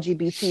the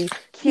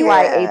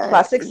LGBTQIA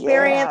plus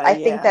experience. I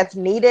think that's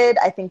needed.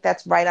 I think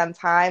that's right on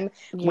time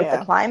with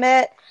the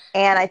climate.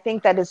 And I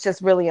think that it's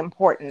just really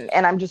important.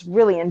 And I'm just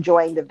really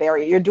enjoying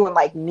you're doing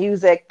like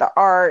music, the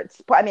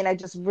arts. I mean, I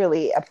just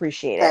really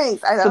appreciate it.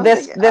 Thanks. So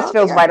this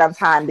feels right on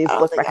time, these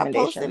book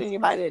recommendations. I posted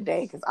anybody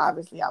today because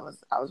obviously I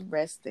was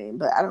resting,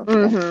 but I don't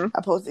think I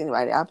posted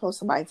anybody. I'll post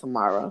somebody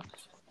tomorrow.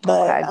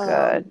 But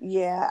good.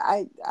 Yeah,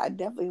 I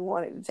definitely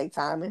wanted to take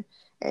time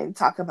and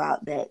talk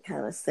about that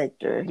kind of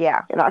sector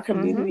in our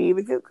community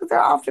because they're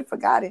often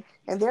forgotten.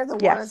 And they're the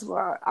ones who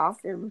are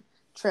often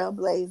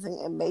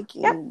trailblazing and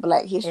making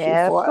Black history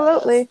for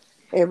us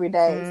every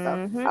day. So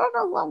I don't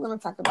know who I'm going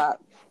to talk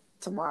about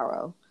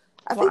tomorrow.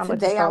 I think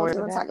today I was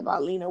going to talk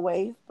about Lena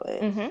Waithe,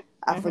 but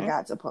I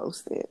forgot to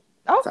post it.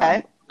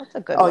 Okay. That's a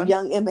good one. Or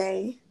Young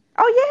M.A.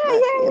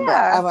 Oh,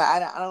 yeah. But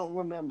I don't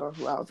remember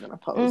who I was going to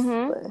post.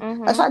 But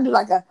I try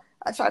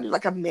to do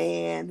like a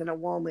man and a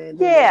woman.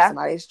 Then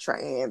somebody's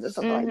trans or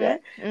something like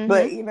that.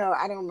 But,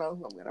 I don't know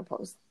who I'm going to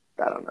post.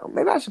 I don't know.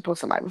 Maybe I should post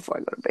somebody before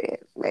I go to bed.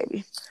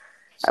 Maybe.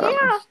 I don't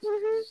know.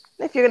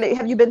 If you're gonna,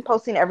 have you been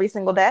posting every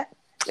single day?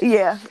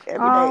 Yeah, every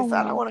day. So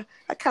I don't want to.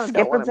 I kind of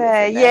don't want to miss a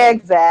day. Yeah,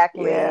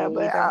 exactly. Yeah,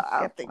 but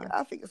I'll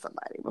think of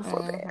somebody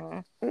before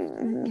that.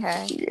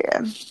 Okay.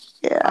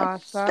 Yeah.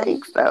 Awesome. I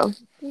think so.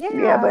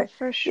 Yeah, but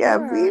for sure. Yeah,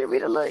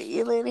 read a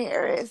little Elin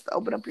Harris.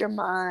 Open up your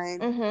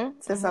mind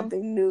to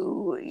something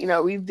new.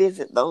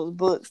 Revisit those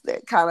books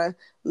that kind of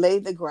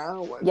laid the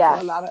groundwork for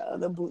a lot of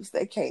other books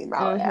that came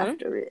out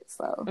after it.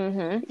 So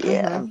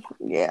yeah.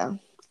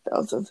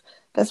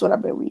 That's what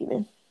I've been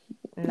reading.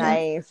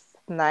 Nice.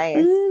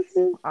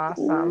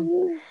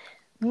 Awesome.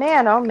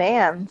 Man, oh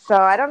man. So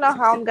I don't know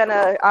how I'm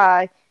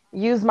gonna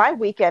use my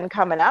weekend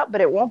coming up,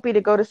 but it won't be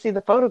to go to see The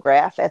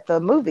Photograph at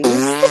the movies.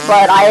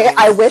 But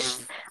I wish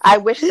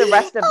the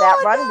rest of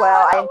that run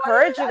well. I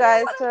encourage you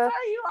guys to.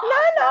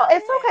 No,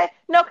 it's okay.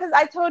 No, because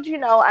I told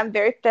you, I'm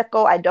very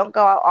fickle. I don't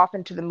go out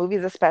often to the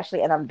movies,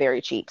 especially, and I'm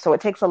very cheap. So it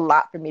takes a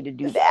lot for me to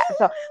do that.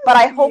 So, but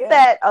I hope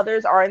that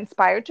others are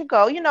inspired to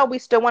go. We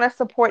still want to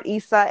support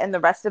Issa and the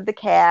rest of the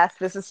cast.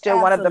 This is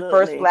still one of the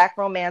first Black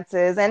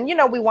romances. And,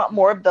 we want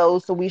more of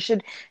those. So we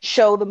should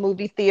show the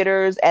movie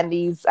theaters and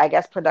these, I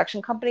guess,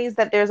 production companies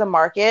that there's a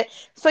market.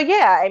 So,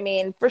 yeah, I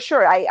mean, for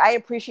sure. I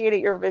appreciated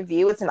your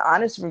review. It's an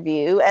honest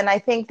review. And I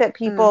think that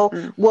people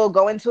will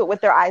go into it with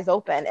their eyes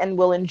open and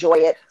will enjoy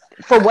it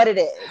for what it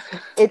is.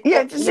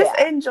 Just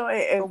enjoy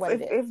it.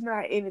 If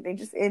not anything,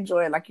 just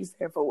enjoy it, like you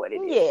said, for what it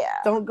is. Yeah.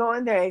 Don't go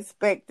in there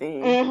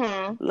expecting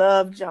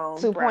Love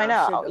Jones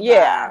 2.0.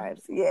 Yeah.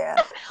 Vibes. Yeah.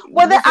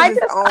 Well, then I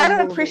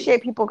don't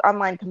appreciate people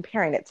online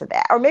comparing it to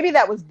that, or maybe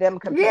that was them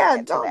comparing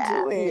it to that. Yeah,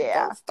 don't do it.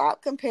 Yeah. Don't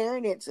stop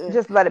comparing it to.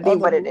 Just let it be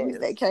what it is.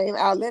 That came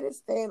out. Let it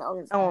stand on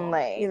its own.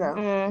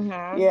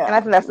 Yeah. And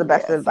I think that's the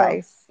best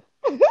advice.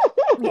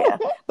 Yeah,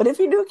 but if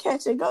you do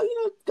catch it, go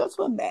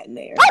to a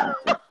matinee.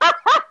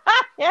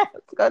 Yes,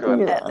 go to a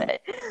matinee.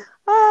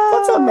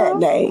 Go to a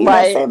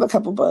matinee. Save a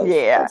couple bucks.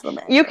 Yeah,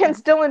 you can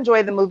still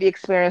enjoy the movie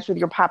experience with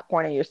your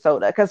popcorn and your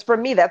soda. Because for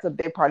me, that's a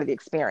big part of the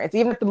experience.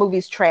 Even if the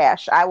movie's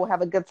trash, I will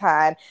have a good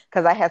time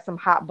because I had some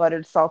hot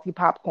buttered, salty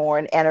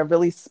popcorn and a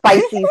really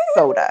spicy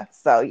soda.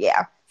 So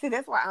yeah. See,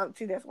 that's why I'm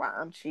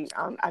cheap.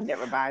 I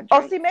never buy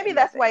drinks. Maybe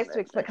that's why it's too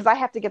expensive because I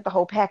have to get the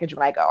whole package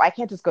when I go. I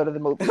can't just go to the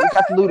movies.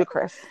 That's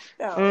ludicrous.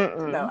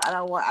 No, I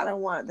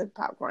don't want the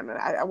popcorn.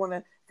 I want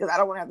to because I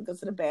don't want to have to go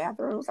to the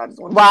bathroom. So I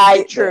just want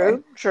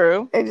to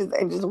true. And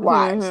just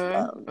watch.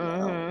 Not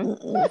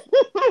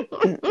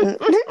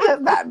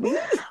me.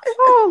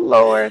 Oh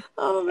Lord.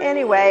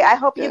 Anyway, I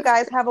hope you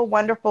guys have a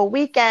wonderful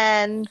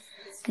weekend.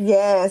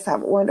 Yes,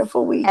 have a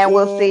wonderful weekend. And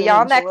we'll see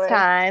y'all next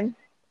time.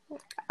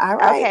 All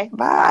right. Okay.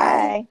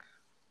 Bye.